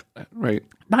own take on it, right?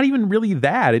 Not even really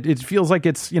that. It feels like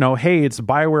it's, hey, it's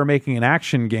BioWare making an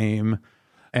action game.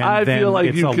 And I feel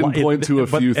like you can point to a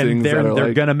few things. They're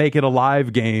like, going to make it a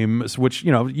live game, which,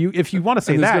 if you want to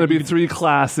say that. It's going to be 3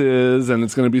 classes, and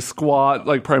it's going to be squad,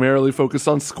 like primarily focused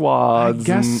on squads. I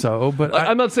guess so, but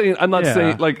I'm not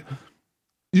saying like,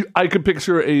 I could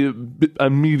picture a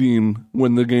meeting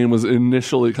when the game was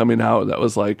initially coming out that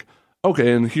was like,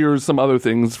 okay, and here's some other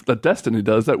things that Destiny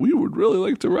does that we would really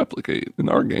like to replicate in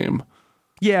our game.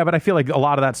 Yeah, but I feel like a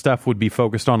lot of that stuff would be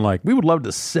focused on like, we would love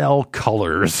to sell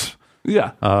colors.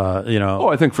 Yeah.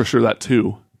 I think for sure that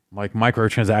too. Like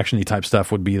microtransaction-y type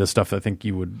stuff would be the stuff I think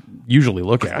you would usually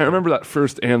look at. I remember that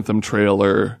first Anthem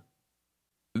trailer.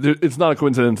 It's not a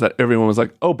coincidence that everyone was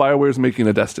like, oh, BioWare's making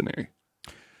a Destiny.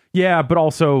 Yeah, but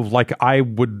also, like, I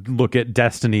would look at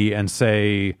Destiny and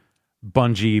say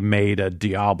Bungie made a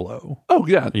Diablo. Oh,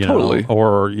 yeah, totally.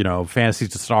 Or, Phantasy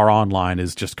Star Online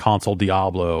is just console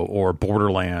Diablo, or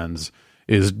Borderlands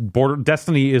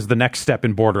Destiny is the next step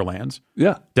in Borderlands.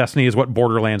 Yeah. Destiny is what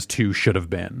Borderlands 2 should have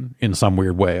been in some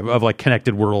weird way of like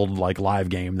connected world, like live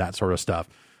game, that sort of stuff,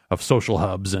 of social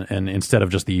hubs, and instead of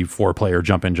just the 4-player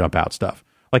jump in, jump out stuff.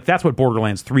 Like that's what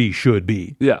Borderlands 3 should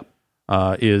be. Yeah.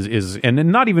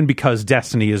 And not even because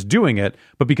Destiny is doing it,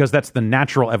 but because that's the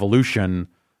natural evolution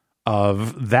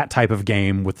of that type of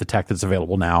game with the tech that's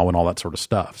available now and all that sort of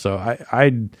stuff. So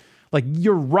I like,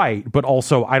 you're right, but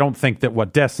also I don't think that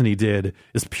what Destiny did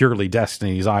is purely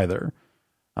Destiny's either.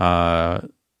 No,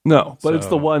 but it's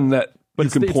the one that you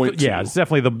can point to. Yeah, it's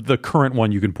definitely the current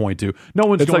one you can point to. No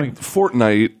one's it's going... like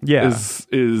Fortnite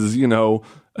is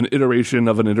an iteration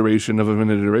of an iteration of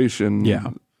an iteration.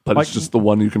 Yeah. But it's just the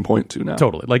one you can point to now.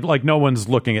 Totally. Like no one's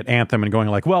looking at Anthem and going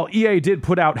like, well, EA did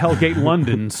put out Hellgate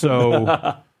London,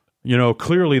 so...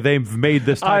 clearly they've made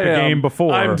this type of game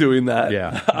before. I'm doing that.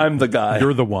 Yeah. I'm the guy.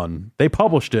 You're the one. They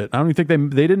published it. I don't even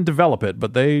think they didn't develop it,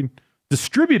 but they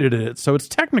distributed it, so it's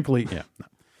technically... Yeah.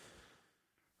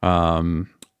 How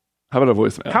about a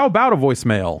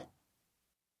voicemail?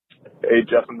 Hey,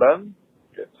 Jeff and Ben.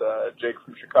 It's Jake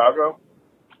from Chicago.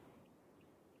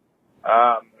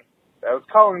 I was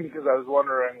calling because I was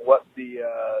wondering what the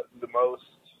most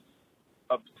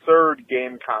absurd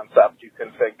game concept you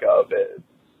can think of is.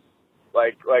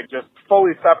 Like just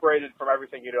fully separated from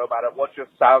everything you know about it, what just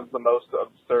sounds the most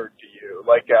absurd to you?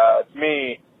 Like, to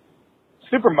me,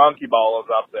 Super Monkey Ball is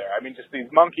up there. I mean, just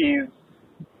these monkeys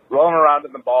rolling around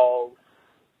in the balls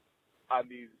on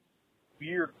these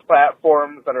weird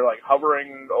platforms that are like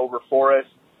hovering over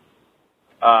forests.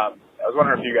 I was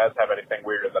wondering if you guys have anything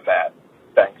weirder than that.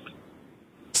 Thanks.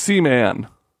 Seaman.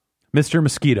 Mr.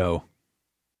 Mosquito.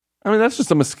 I mean, that's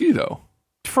just a mosquito.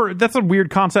 That's a weird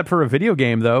concept for a video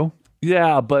game, though.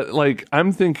 Yeah, but like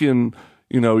I'm thinking,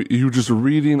 you just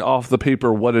reading off the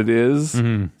paper what it is.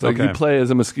 Mm-hmm. It's like you play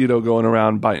as a mosquito going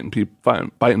around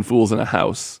biting fools in a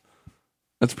house.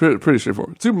 That's pretty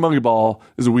straightforward. Super Monkey Ball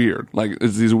is weird. Like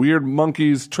it's these weird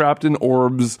monkeys trapped in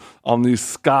orbs on these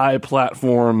sky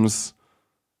platforms.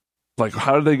 Like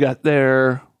how did they get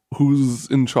there? Who's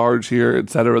in charge here,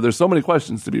 etc. There's so many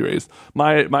questions to be raised.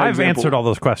 I've answered all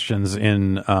those questions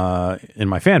in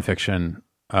my fan fiction.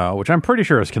 Which I'm pretty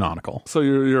sure is canonical. So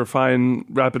you're fine,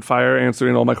 rapid fire,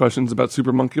 answering all my questions about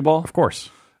Super Monkey Ball? Of course.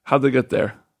 How'd they get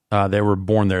there? They were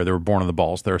born there. They were born on the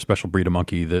balls. They're a special breed of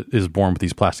monkey that is born with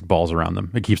these plastic balls around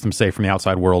them. It keeps them safe from the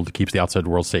outside world. It keeps the outside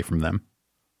world safe from them.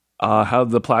 How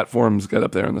did the platforms get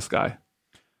up there in the sky?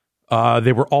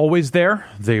 They were always there.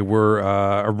 They were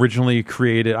originally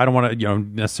created. I don't want to,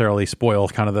 necessarily spoil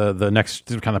kind of the next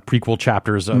kind of prequel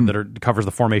chapters that covers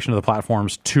the formation of the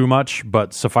platforms too much,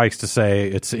 but suffice to say,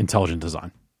 it's intelligent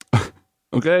design.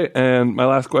 Okay, and my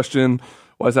last question: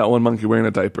 why is that one monkey wearing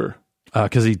a diaper?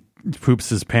 Because he poops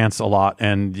his pants a lot,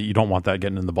 and you don't want that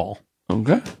getting in the ball.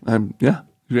 Okay,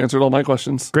 you answered all my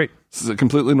questions. Great. This is a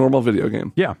completely normal video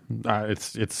game. Yeah,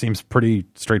 it seems pretty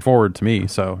straightforward to me.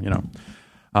 So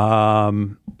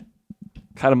Katamari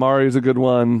is a good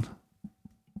one.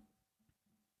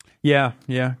 Yeah,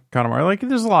 Katamari. Like,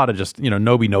 there's a lot of just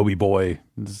Nobi Boy.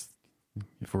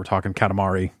 If we're talking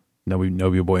Katamari,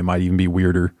 Nobi Boy might even be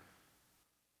weirder.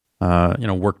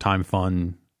 Work time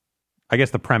fun. I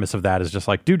guess the premise of that is just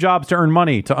like do jobs to earn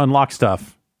money to unlock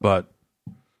stuff, but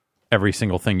every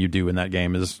single thing you do in that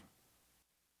game is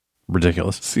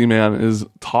ridiculous. Seaman is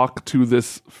talk to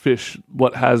this fish,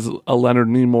 what has a Leonard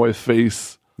Nimoy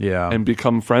face, and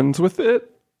become friends with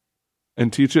it,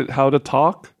 and teach it how to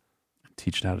talk.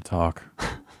 Teach it how to talk.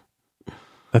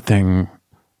 That thing.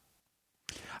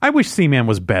 I wish Seaman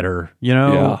was better.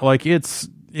 Like it's.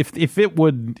 If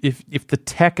the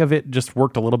tech of it just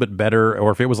worked a little bit better,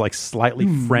 or if it was like slightly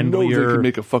friendlier, they could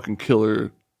make a fucking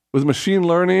killer with machine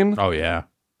learning. Oh yeah,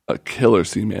 a killer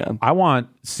Seaman. I want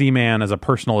Seaman as a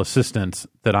personal assistant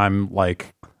that I'm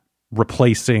like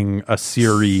replacing a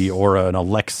Siri or an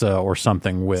Alexa or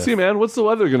something with. Seaman, what's the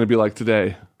weather going to be like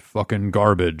today? Fucking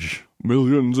garbage.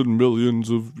 Millions and millions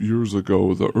of years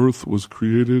ago, the Earth was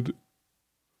created.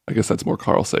 I guess that's more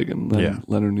Carl Sagan than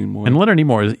Leonard Nimoy. And Leonard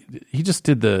Nimoy, he just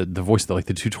did the voice, the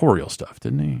tutorial stuff,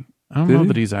 didn't he? I don't know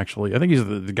that he's actually. I think he's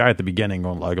the guy at the beginning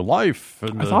going like life.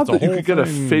 I thought that you could get a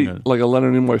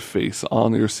Leonard Nimoy face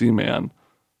on your Seaman,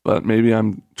 but maybe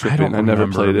I'm tripping. I never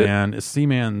played it. Man,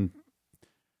 Seaman.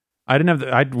 I didn't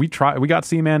have we got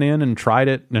Seaman in and tried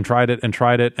it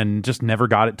and just never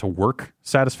got it to work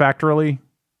satisfactorily.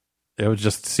 It was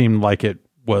just seemed like it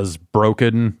was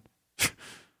broken.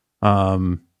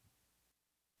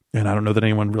 And I don't know that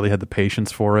anyone really had the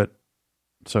patience for it.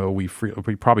 So we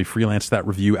probably freelanced that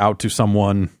review out to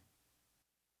someone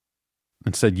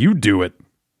and said, "You do it.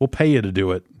 We'll pay you to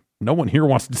do it. No one here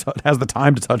has the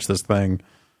time to touch this thing."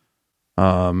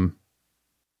 I'm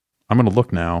going to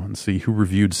look now and see who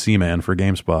reviewed Seaman for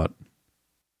GameSpot.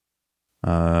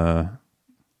 Got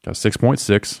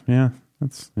 6.6. Yeah,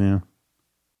 that's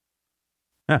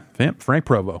Frank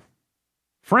Provo.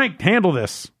 Frank, handle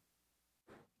this.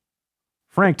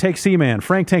 Frank takes Seaman.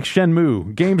 Frank takes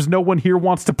Shenmue. Games no one here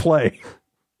wants to play.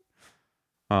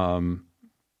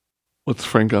 What's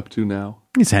Frank up to now?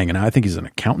 He's hanging out. I think he's an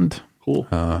accountant. Cool.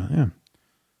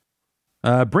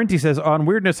 Brinty says, on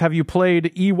Weirdness, have you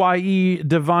played EYE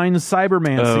Divine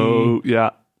Cybermancy? Oh,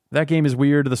 yeah. That game is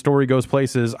weird. The story goes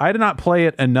places. I did not play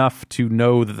it enough to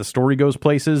know that the story goes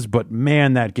places, but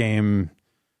man, that game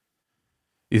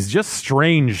is just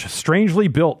strangely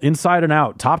built inside and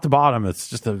out, top to bottom. It's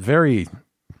just a fairly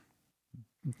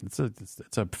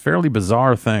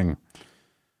bizarre thing.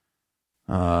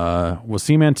 Was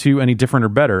Seaman 2 any different or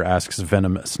better? Asks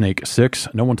Venom Snake 6.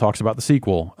 No one talks about the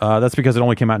sequel. That's because it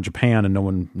only came out in Japan and no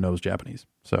one knows Japanese.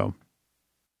 So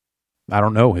I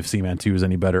don't know if Seaman 2 is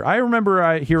any better. I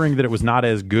remember hearing that it was not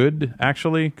as good,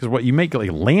 actually, because you make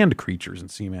like land creatures in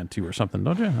Seaman 2 or something,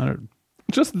 don't you?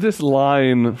 Just this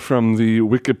line from the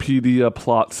Wikipedia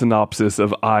plot synopsis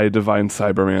of I, Divine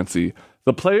Cybermancy.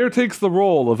 The player takes the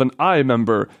role of an I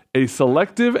member, a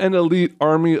selective and elite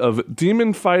army of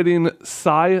demon-fighting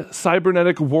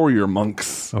cybernetic warrior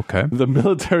monks. Okay. The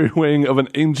military wing of an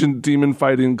ancient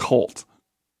demon-fighting cult.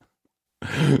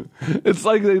 It's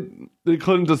like they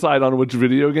couldn't decide on which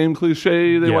video game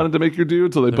cliche they wanted to make you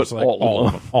do, so they put all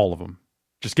of them. All of them.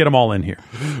 Just get them all in here.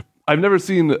 I've never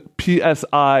seen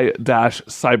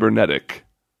PSI-cybernetic.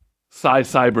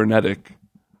 Cybernetic.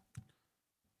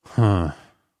 Huh.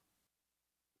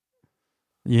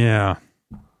 Yeah.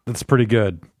 That's pretty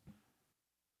good.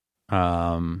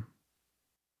 Hornet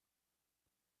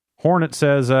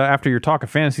says, after your talk of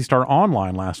Phantasy Star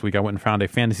Online last week, I went and found a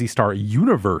Phantasy Star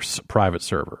Universe private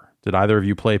server. Did either of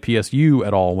you play PSU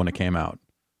at all when it came out?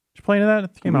 Did you play any of that?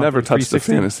 It came out never touched the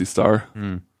Phantasy Star.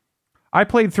 I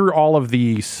played through all of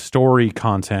the story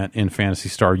content in Phantasy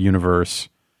Star Universe,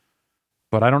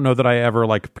 but I don't know that I ever,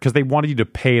 because they wanted you to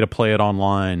pay to play it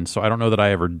online, so I don't know that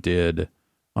I ever did,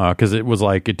 because it was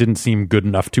it didn't seem good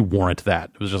enough to warrant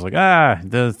that. It was just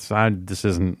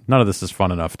none of this is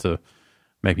fun enough to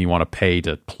make me want to pay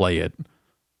to play it.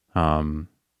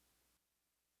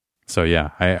 So yeah,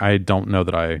 I don't know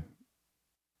that I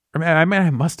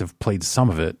must have played some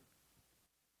of it.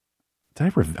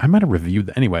 Did I might have reviewed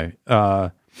that anyway.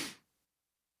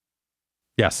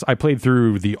 Yes, I played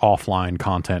through the offline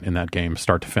content in that game,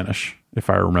 start to finish, if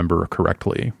I remember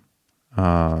correctly.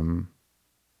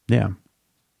 Yeah.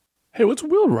 Hey, what's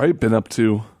Will Wright been up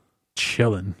to?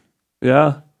 Chilling.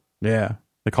 Yeah? Yeah.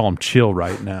 They call him Chill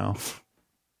Right now.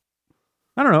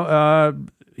 I don't know.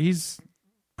 He's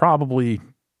probably...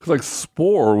 Because, like,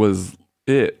 Spore was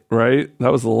it, right?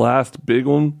 That was the last big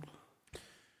one?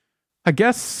 I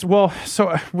guess, well,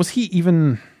 so was he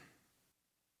even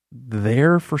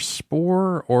there for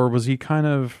Spore, or was he kind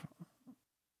of...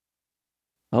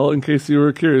 Well, in case you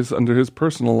were curious, under his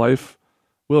personal life,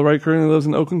 Will Wright currently lives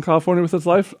in Oakland, California with his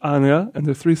wife, Anya, and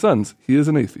their 3 sons. He is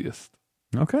an atheist.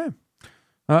 Okay.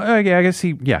 Yeah, I guess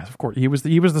of course, he was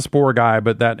the Spore guy,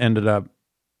 but that ended up,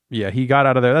 he got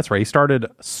out of there. That's right. He started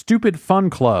Stupid Fun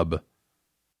Club.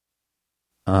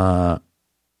 And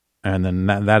then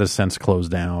that has since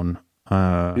closed down.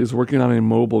 He's working on a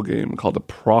mobile game called a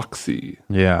Proxy.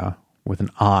 Yeah, with an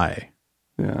I.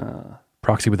 Yeah.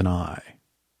 Proxy with an I.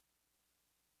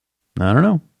 I don't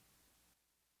know.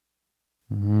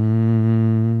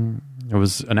 It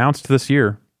was announced this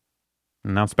year.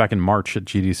 Announced back in March at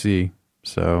GDC.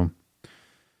 So,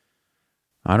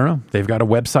 I don't know. They've got a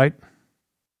website.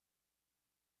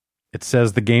 It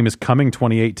says the game is coming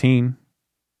 2018.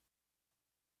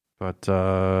 But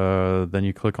then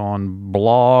you click on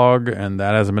blog, and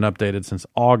that hasn't been updated since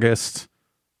August.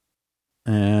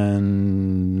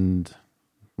 And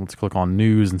let's click on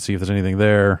news and see if there's anything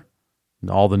there.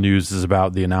 All the news is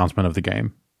about the announcement of the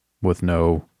game with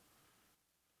no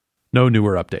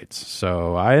newer updates.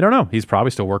 So I don't know. He's probably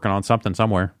still working on something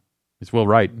somewhere. He's Will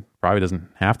Wright. Probably doesn't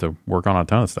have to work on a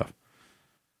ton of stuff.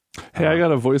 Hey, I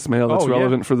got a voicemail that's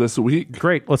relevant for this week.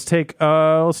 Great. Let's take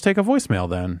a voicemail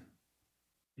then.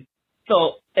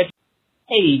 So,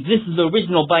 hey, this is the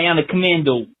original Bionic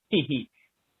Commando.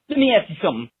 Let me ask you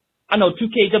something. I know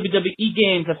 2K WWE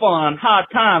games have fallen on hard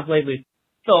times lately.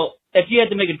 So, if you had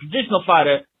to make a traditional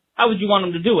fighter, how would you want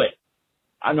them to do it?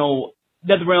 I know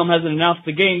NetherRealm hasn't announced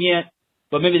the game yet,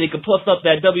 but maybe they could plus up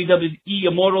that WWE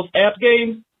Immortals app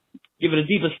game, give it a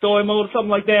deeper story mode or something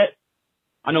like that.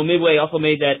 I know Midway also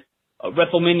made that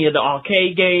WrestleMania, the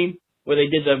arcade game, where they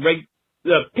did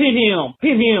the pin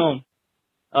him.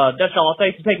 That's all.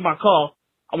 Thanks for taking my call.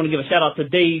 I want to give a shout out to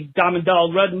Dave Diamond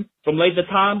Dog Rudden from Laser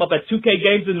Time up at 2K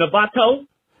Games in Novato.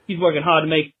 He's working hard to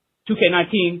make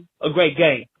 2K19 a great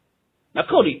game. Now,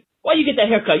 Cody, why you get that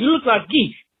haircut? You look like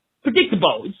geese.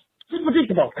 Predictable. It's just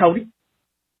predictable, Cody.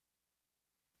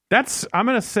 I'm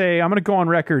going to go on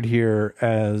record here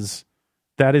as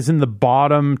that is in the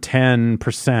bottom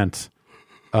 10%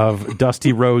 of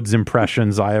Dusty Rhodes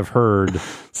impressions I have heard.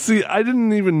 See, I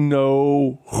didn't even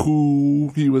know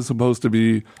who he was supposed to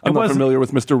be. I'm not familiar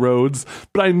with Mr. Rhodes,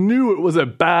 but I knew it was a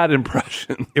bad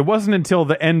impression. It wasn't until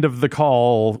the end of the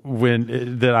call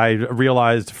that I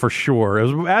realized for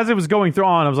sure. As it was going through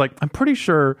on, I was like, I'm pretty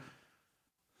sure.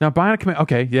 Now, Bionic Commando.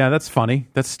 Okay, yeah, that's funny.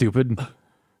 That's stupid.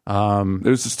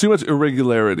 There's just too much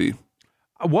irregularity.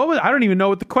 I don't even know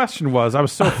what the question was. I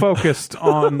was so focused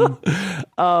on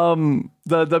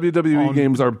the WWE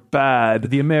games are bad.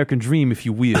 The American dream, if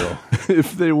you will.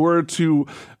 If they were to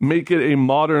make it a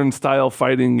modern style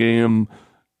fighting game,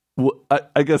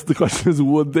 I guess the question is,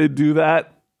 would they do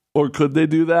that? Or could they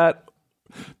do that?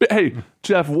 But hey,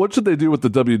 Jeff, what should they do with the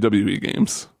WWE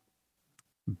games?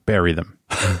 Bury them.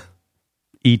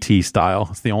 E.T. style.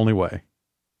 It's the only way.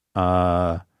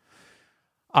 So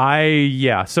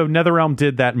NetherRealm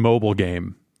did that mobile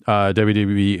game,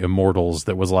 WWE Immortals,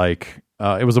 that was like,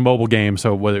 it was a mobile game,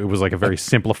 so it was like a very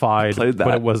simplified, played that.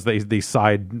 But it was the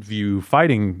side view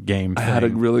fighting game thing. I had a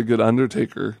really good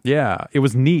Undertaker. Yeah, it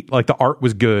was neat. Like, the art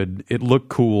was good. It looked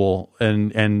cool.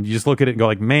 And you just look at it and go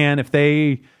like, man, if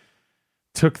they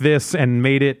took this and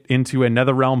made it into a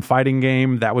NetherRealm fighting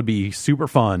game, that would be super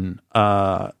fun.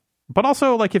 But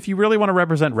also, like, if you really want to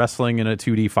represent wrestling in a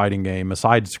 2D fighting game, a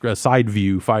side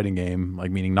view fighting game,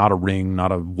 like, meaning not a ring,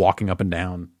 not a walking up and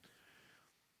down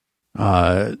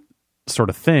sort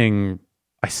of thing,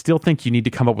 I still think you need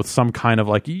to come up with some kind of,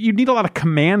 like, you need a lot of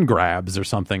command grabs or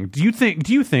something. Do you think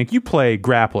you play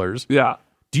grapplers? Yeah.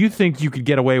 Do you think you could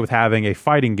get away with having a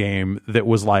fighting game that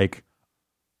was like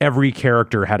every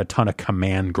character had a ton of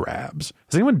command grabs?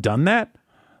 Has anyone done that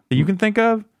you can think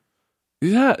of?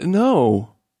 Yeah,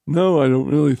 no, I don't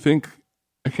really think.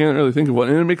 I can't really think of one,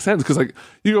 and it makes sense because, like,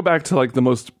 you go back to like the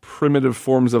most primitive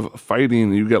forms of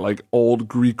fighting, you get like old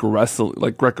Greek wrestling,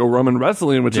 like Greco-Roman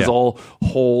wrestling, which is all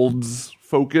holds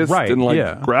focused and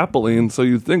like grappling. So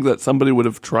you'd think that somebody would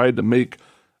have tried to make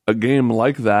a game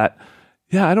like that,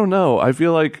 yeah, I don't know. I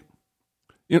feel like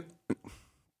you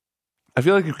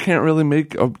can't really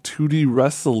make a 2D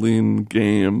wrestling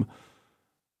game.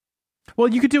 Well,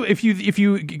 you could do if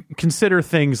you consider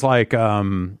things like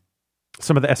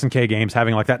some of the SNK games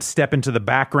having like that step into the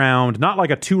background, not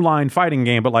like a 2-line fighting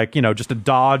game, but like, just a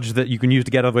dodge that you can use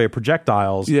to get out of the way of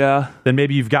projectiles. Yeah. Then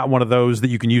maybe you've got one of those that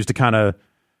you can use to kind of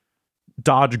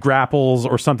dodge grapples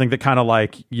or something that kind of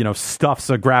like, stuffs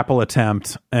a grapple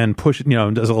attempt and does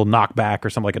a little knockback or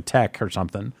something like a tech or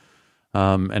something,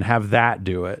 and have that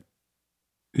do it.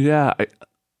 Yeah.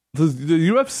 The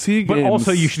UFC games, but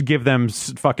also you should give them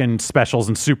fucking specials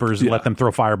and supers and let them throw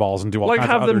fireballs and do all like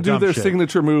kinds have of them other do dumb their shit.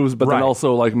 signature moves, but then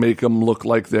also like make them look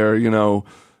like they're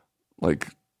like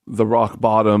the rock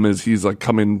bottom is he's like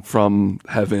coming from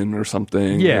heaven or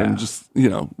something. Yeah, and just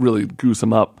really goose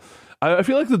them up. I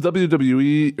feel like the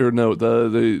WWE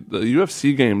the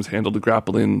UFC games handled the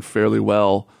grappling fairly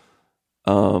well.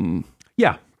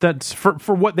 Yeah, that's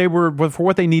for what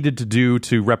they needed to do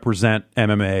to represent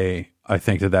MMA. I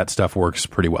think that stuff works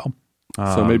pretty well.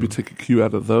 So maybe take a cue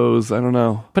out of those. I don't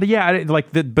know. But yeah,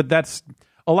 but that's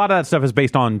a lot of that stuff is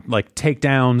based on like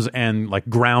takedowns and like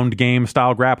ground game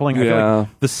style grappling. I feel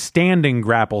like the standing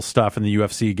grapple stuff in the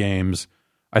UFC games,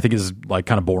 I think is like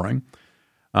kind of boring.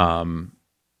 And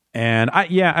I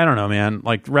don't know, man.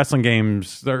 Like wrestling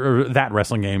games, or that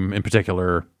wrestling game in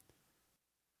particular,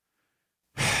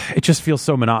 it just feels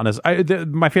so monotonous.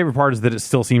 My favorite part is that it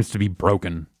still seems to be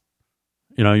broken.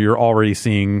 You're already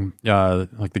seeing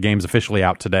like the game's officially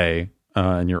out today,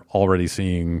 and you're already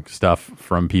seeing stuff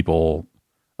from people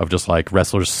of just like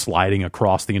wrestlers sliding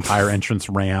across the entire entrance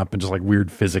ramp and just like weird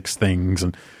physics things,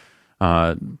 and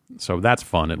so that's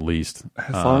fun at least.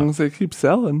 As long as they keep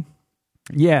selling.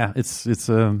 Yeah, it's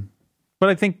but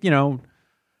I think how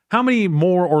many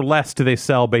more or less do they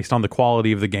sell based on the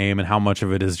quality of the game, and how much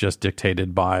of it is just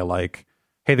dictated by like,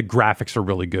 hey, the graphics are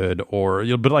really good, or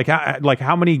but like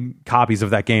how many copies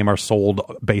of that game are sold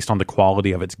based on the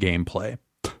quality of its gameplay?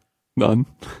 None.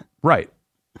 Right.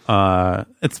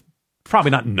 It's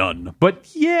probably not none, but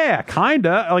yeah,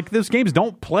 kinda. Like those games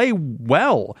don't play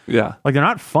well. Yeah, like they're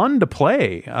not fun to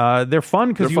play. They're fun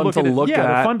because you look at it. Yeah,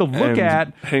 they're fun to look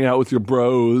at. Hang out with your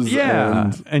bros.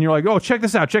 Yeah, and you're like, oh, check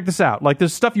this out. Like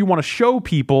there's stuff you want to show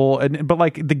people, but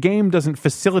like the game doesn't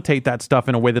facilitate that stuff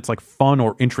in a way that's like fun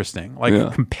or interesting.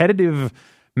 Like competitive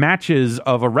matches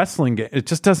of a wrestling game, it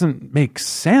just doesn't make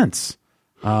sense.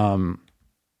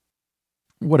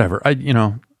 Whatever.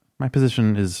 My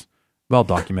position is well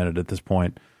documented at this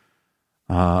point.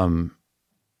 But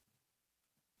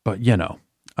I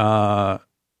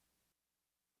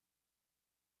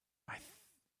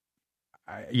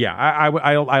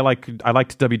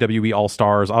liked WWE All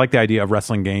Stars. I like the idea of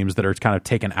wrestling games that are kind of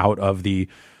taken out of the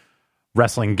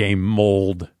wrestling game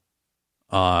mold.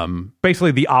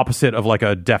 Basically the opposite of like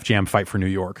a Def Jam Fight for New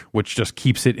York, which just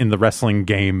keeps it in the wrestling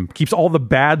game, keeps all the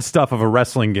bad stuff of a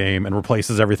wrestling game and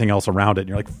replaces everything else around it. And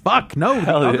you're like, fuck no,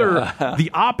 the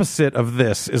opposite of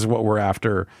this is what we're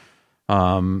after.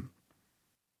 It's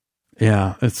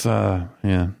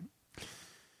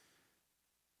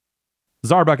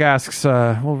Zarbuck asks,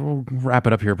 we'll wrap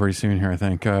it up here pretty soon here, I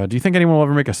think. Do you think anyone will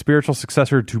ever make a spiritual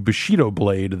successor to Bushido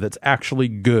Blade that's actually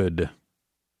good?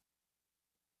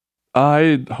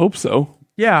 I hope so.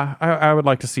 Yeah, I would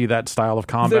like to see that style of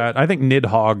combat. I think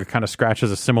Nidhogg kind of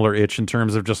scratches a similar itch in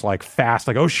terms of just like fast,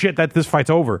 like, oh shit, this fight's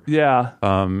over. Yeah.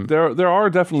 There are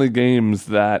definitely games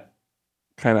that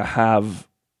kind of have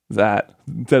that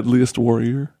Deadliest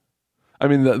Warrior. I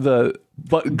mean, the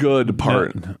but good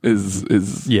part is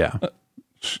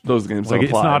those games like don't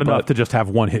apply, it's not enough to just have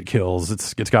one hit kills.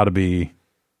 It's got to be.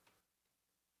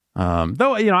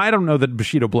 Though I don't know that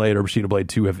Bushido Blade or Bushido Blade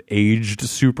 2 have aged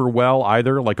super well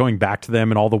either. Like going back to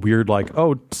them and all the weird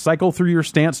cycle through your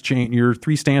stance chain, your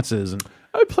 3 stances. And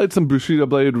I played some Bushido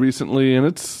Blade recently, and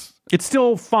it's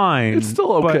still fine. It's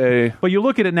still okay. But you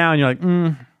look at it now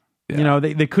and you're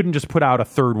like, they couldn't just put out a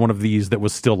third one of these that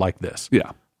was still like this.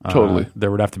 Yeah, totally.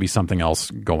 There would have to be something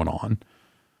else going on.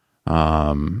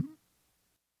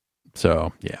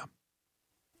 So yeah.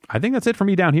 I think that's it for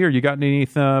me down here. You got any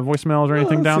voicemails or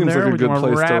anything down there? Seems like a good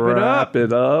place to wrap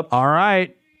it up. All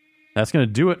right. That's going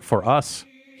to do it for us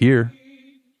here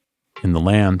in the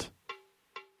land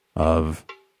of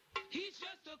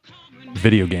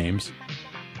video games.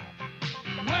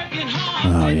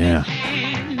 Oh, yeah.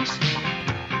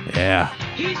 Yeah.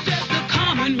 He's just a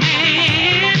common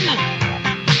man,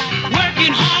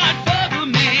 working hard for the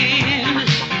man.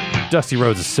 Dusty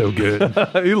Rhodes is so good.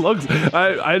 He looks.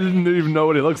 I didn't even know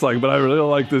what he looks like, but I really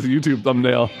like this YouTube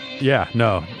thumbnail. Yeah,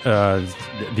 no.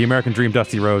 The American Dream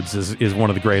Dusty Rhodes is one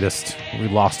of the greatest. We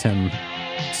lost him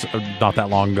not that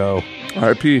long ago.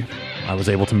 R.I.P. I was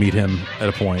able to meet him at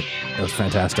a point. It was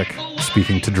fantastic.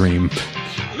 Speaking to Dream.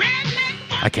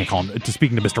 I can't call him.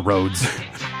 Speaking to Mr. Rhodes.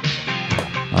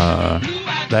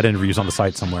 That interview's on the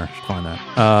site somewhere. You should find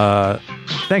that.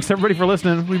 Thanks, everybody, for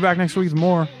listening. We'll be back next week with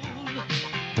more.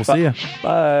 We'll see you.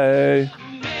 Bye.